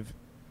kind of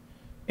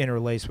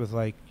interlace with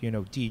like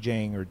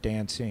DJing or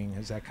dancing?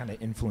 Has that kind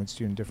of influenced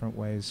you in different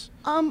ways?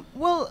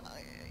 Well,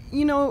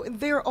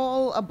 they're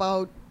all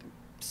about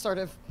sort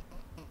of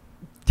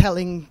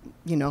telling,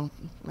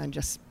 I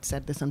just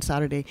said this on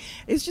Saturday,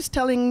 it's just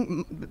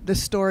telling the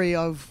story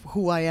of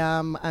who I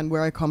am and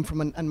where I come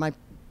from and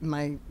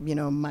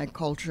my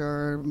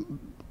culture,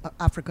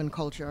 African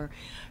culture.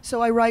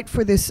 So I write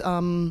for this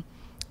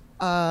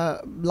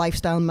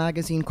lifestyle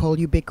magazine called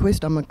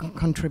Ubiquist. I'm a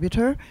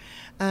contributor.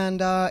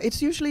 And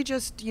it's usually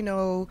just,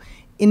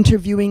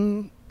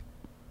 interviewing,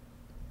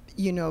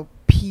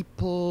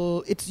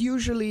 people. It's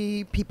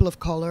usually people of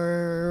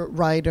color,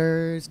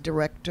 writers,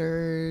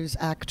 directors,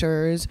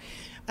 actors,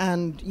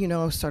 and,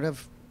 sort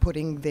of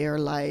putting their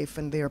life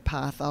and their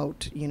path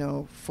out,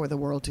 for the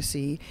world to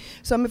see.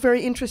 So I'm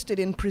very interested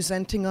in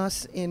presenting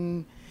us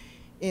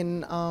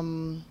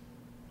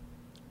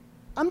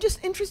I'm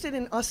just interested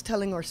in us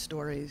telling our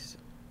stories.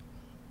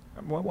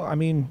 Well, I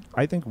mean,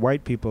 I think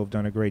white people have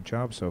done a great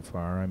job so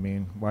far. I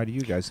mean, why do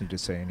you guys need to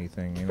say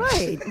anything?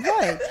 Right.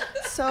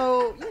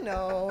 So,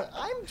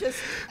 I'm just...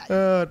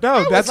 no,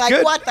 I that's was like,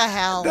 good. what the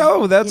hell?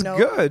 No, that's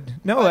good.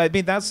 No, I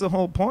mean, that's the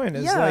whole point.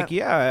 Is Yeah.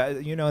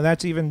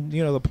 That's even,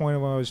 the point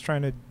of what I was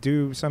trying to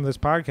do some of this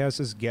podcast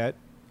is get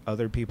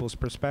other people's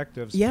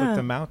perspectives, Yeah. put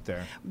them out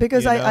there.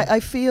 Because I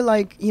feel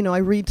like, I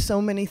read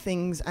so many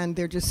things and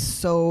they're just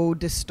so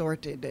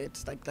distorted.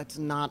 It's like, that's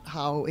not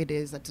how it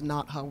is. That's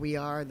not how we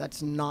are.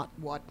 That's not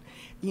what,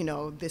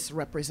 this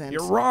represents.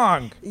 You're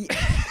wrong.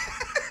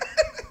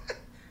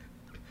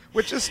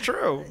 Which is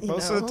true.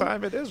 Most of the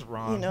time it is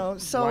wrong.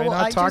 So why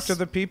not I talk just- to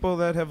the people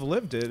that have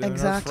lived it and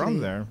are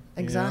from there?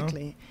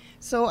 Exactly.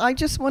 So I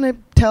just want to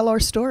tell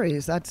our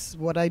stories. That's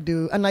what I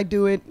do. And I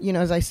do it,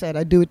 as I said,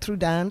 I do it through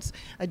dance.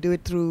 I do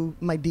it through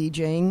my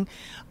DJing.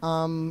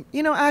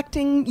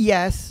 Acting,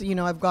 yes.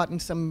 I've gotten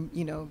some,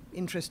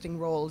 interesting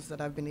roles that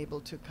I've been able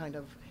to kind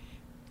of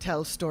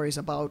tell stories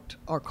about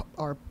our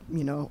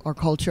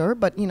culture.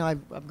 But,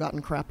 I've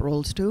gotten crap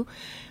roles too.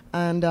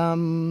 And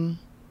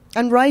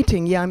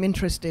writing, yeah, I'm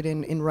interested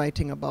in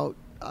writing about,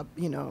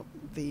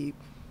 the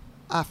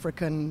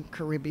African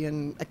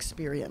Caribbean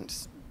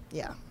experience.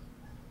 Yeah.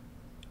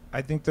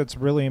 I think that's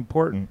really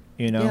important,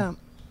 Yeah.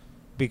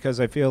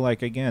 because I feel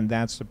like, again,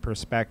 that's the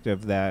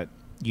perspective that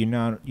you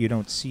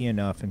don't see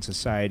enough in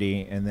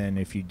society. And then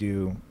if you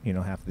do,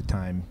 half the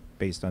time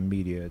based on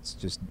media, it's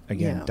just,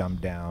 again, Yeah.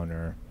 dumbed down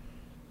or,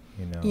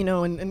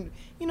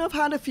 And I've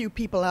had a few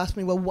people ask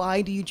me, well,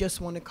 why do you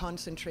just want to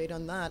concentrate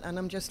on that? And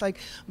I'm just like,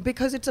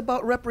 because it's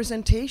about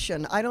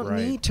representation. I don't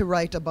Right. need to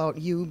write about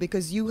you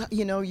because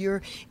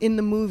you're in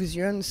the movies,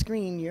 you're on the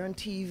screen, you're on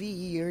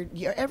TV,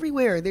 you're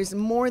everywhere. There's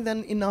more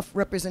than enough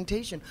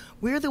representation.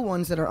 We're the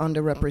ones that are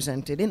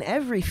underrepresented in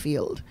every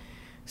field.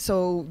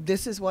 So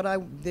this is what I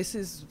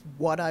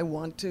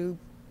want to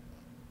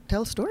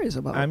tell stories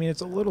about. I mean,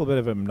 it's a little bit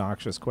of an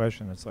obnoxious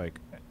question. It's like,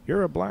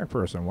 you're a black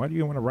person. Why do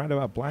you want to write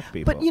about black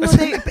people? But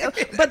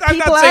but I'm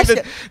people not saying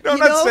ask that. No, I'm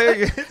not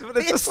saying it. But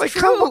it's just like,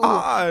 true. come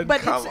on.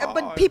 But come on.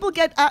 but people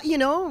get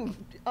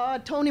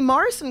Toni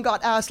Morrison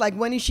got asked like,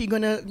 when is she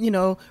gonna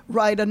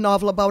write a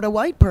novel about a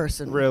white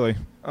person? Really?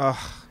 Ugh,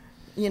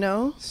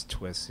 it's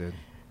twisted.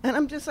 And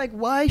I'm just like,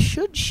 why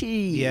should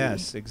she?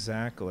 Yes,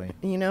 exactly.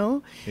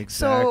 Exactly.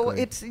 So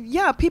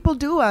Exactly. people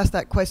do ask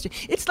that question.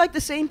 It's like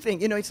the same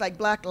thing, it's like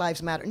Black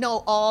Lives Matter.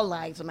 No, all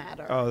lives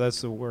matter. Oh,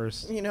 that's the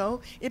worst.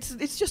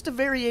 It's just a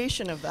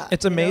variation of that.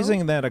 It's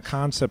amazing that a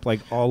concept like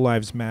all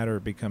lives matter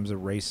becomes a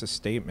racist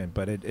statement,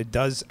 but it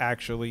does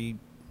actually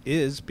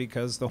is,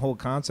 because the whole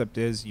concept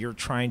is you're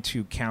trying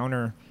to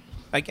counter,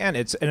 again,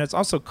 it's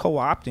also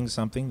co-opting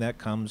something that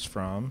comes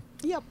from,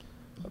 Yep.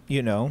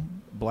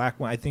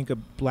 I think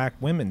black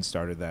women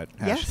started that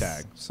Yes.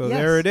 hashtag. So Yes.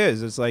 there it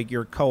is. It's like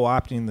you're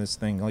co-opting this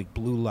thing like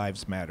Blue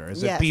Lives Matter.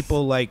 As if Yes.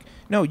 people like,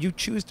 no, you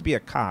choose to be a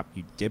cop,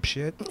 you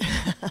dipshit.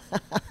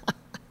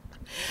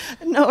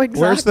 No,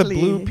 exactly. Where's the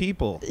blue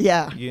people?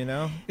 Yeah.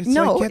 It's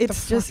No, like, get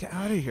it's the just- fuck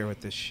out of here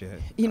with this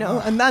shit.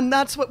 And then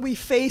that's what we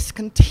face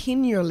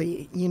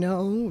continually,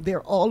 There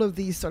are all of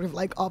these sort of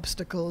like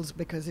obstacles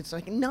because it's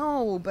like,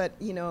 no, but,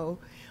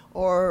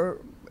 or...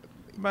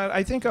 But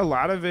I think a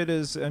lot of it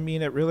is, I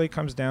mean, it really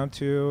comes down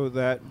to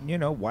that,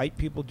 white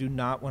people do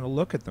not want to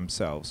look at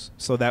themselves.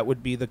 So that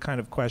would be the kind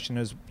of question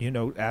is,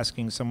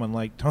 asking someone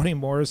like Toni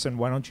Morrison,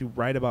 why don't you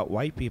write about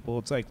white people?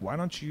 It's like, why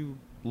don't you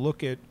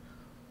look at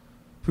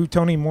who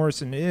Toni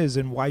Morrison is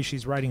and why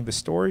she's writing the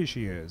story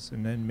she is?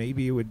 And then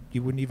maybe you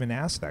wouldn't even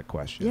ask that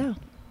question. Yeah.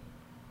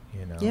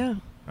 Yeah.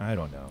 I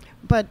don't know.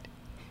 But,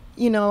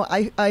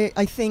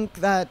 I think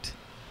that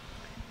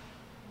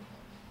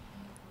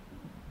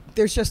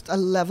there's just a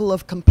level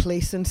of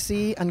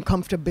complacency and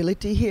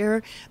comfortability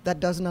here that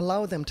doesn't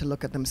allow them to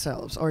look at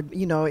themselves. Or,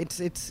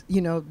 it's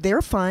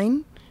they're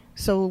fine.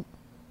 So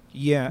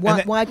Yeah.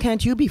 why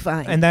can't you be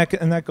fine? And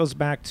that goes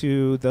back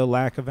to the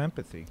lack of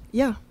empathy.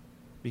 Yeah.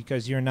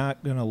 Because you're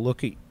not going to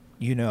look at,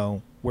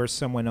 where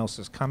someone else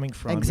is coming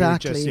from.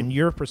 Exactly. You're just, in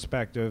your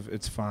perspective,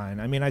 it's fine.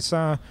 I mean, I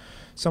saw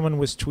someone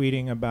was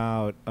tweeting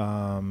about,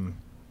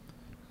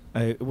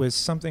 it was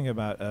something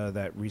about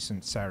that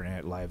recent Saturday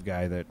Night Live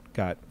guy that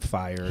got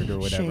fired or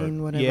whatever.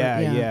 Shane, whatever.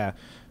 Yeah.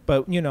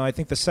 But, I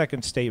think the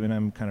second statement,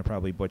 I'm kind of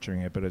probably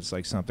butchering it, but it's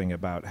like something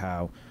about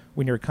how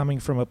when you're coming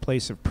from a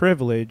place of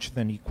privilege,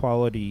 then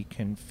equality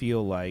can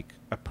feel like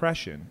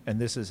oppression.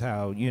 And this is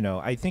how,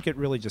 I think it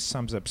really just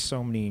sums up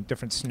so many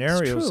different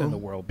scenarios in the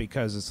world,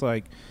 because it's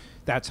like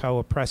that's how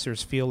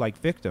oppressors feel like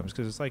victims,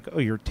 because it's like, oh,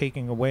 you're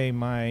taking away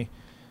my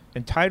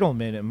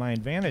entitlement and my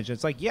advantage.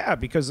 It's like, yeah,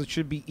 because it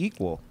should be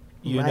equal,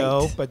 you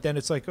know? But then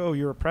it's like, oh,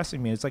 you're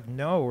oppressing me. It's like,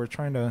 no, we're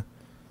trying to...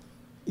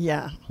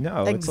 Yeah.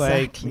 No, exactly. It's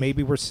like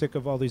maybe we're sick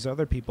of all these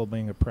other people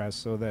being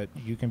oppressed so that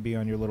you can be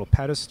on your little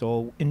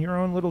pedestal in your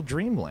own little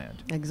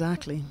dreamland.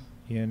 Exactly.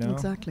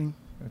 Exactly.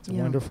 It's a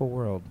wonderful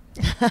world.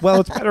 Well,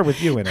 it's better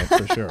with you in it,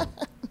 for sure,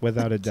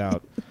 without a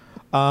doubt.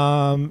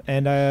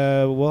 And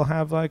we'll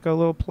have like a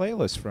little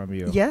playlist from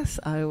you. Yes,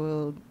 I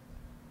will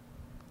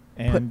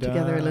put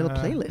together a little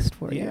playlist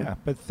for you. Yeah,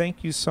 but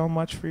thank you so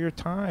much for your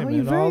time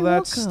you're and all very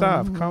that welcome.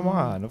 stuff. Come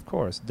on, of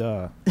course,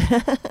 duh.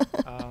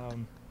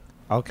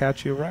 I'll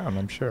catch you around,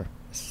 I'm sure.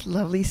 It's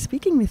lovely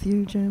speaking with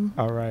you, Jim.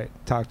 All right.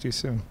 Talk to you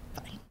soon.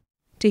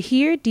 To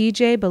hear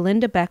DJ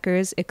Belinda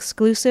Becker's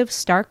exclusive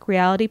Stark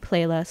Reality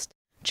playlist,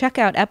 check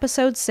out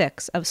episode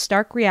 6 of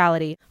Stark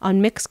Reality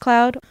on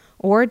Mixcloud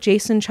or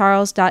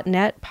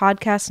jasoncharles.net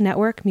podcast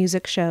network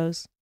music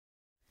shows.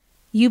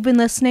 You've been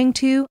listening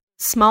to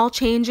Small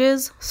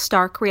Changes,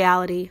 Stark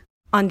Reality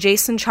on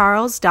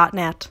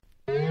jasoncharles.net.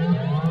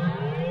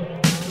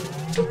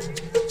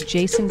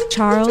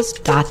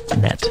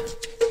 jasoncharles.net.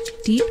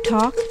 Deep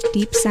talk,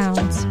 deep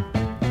sounds.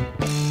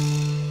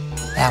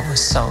 That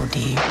was so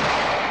deep.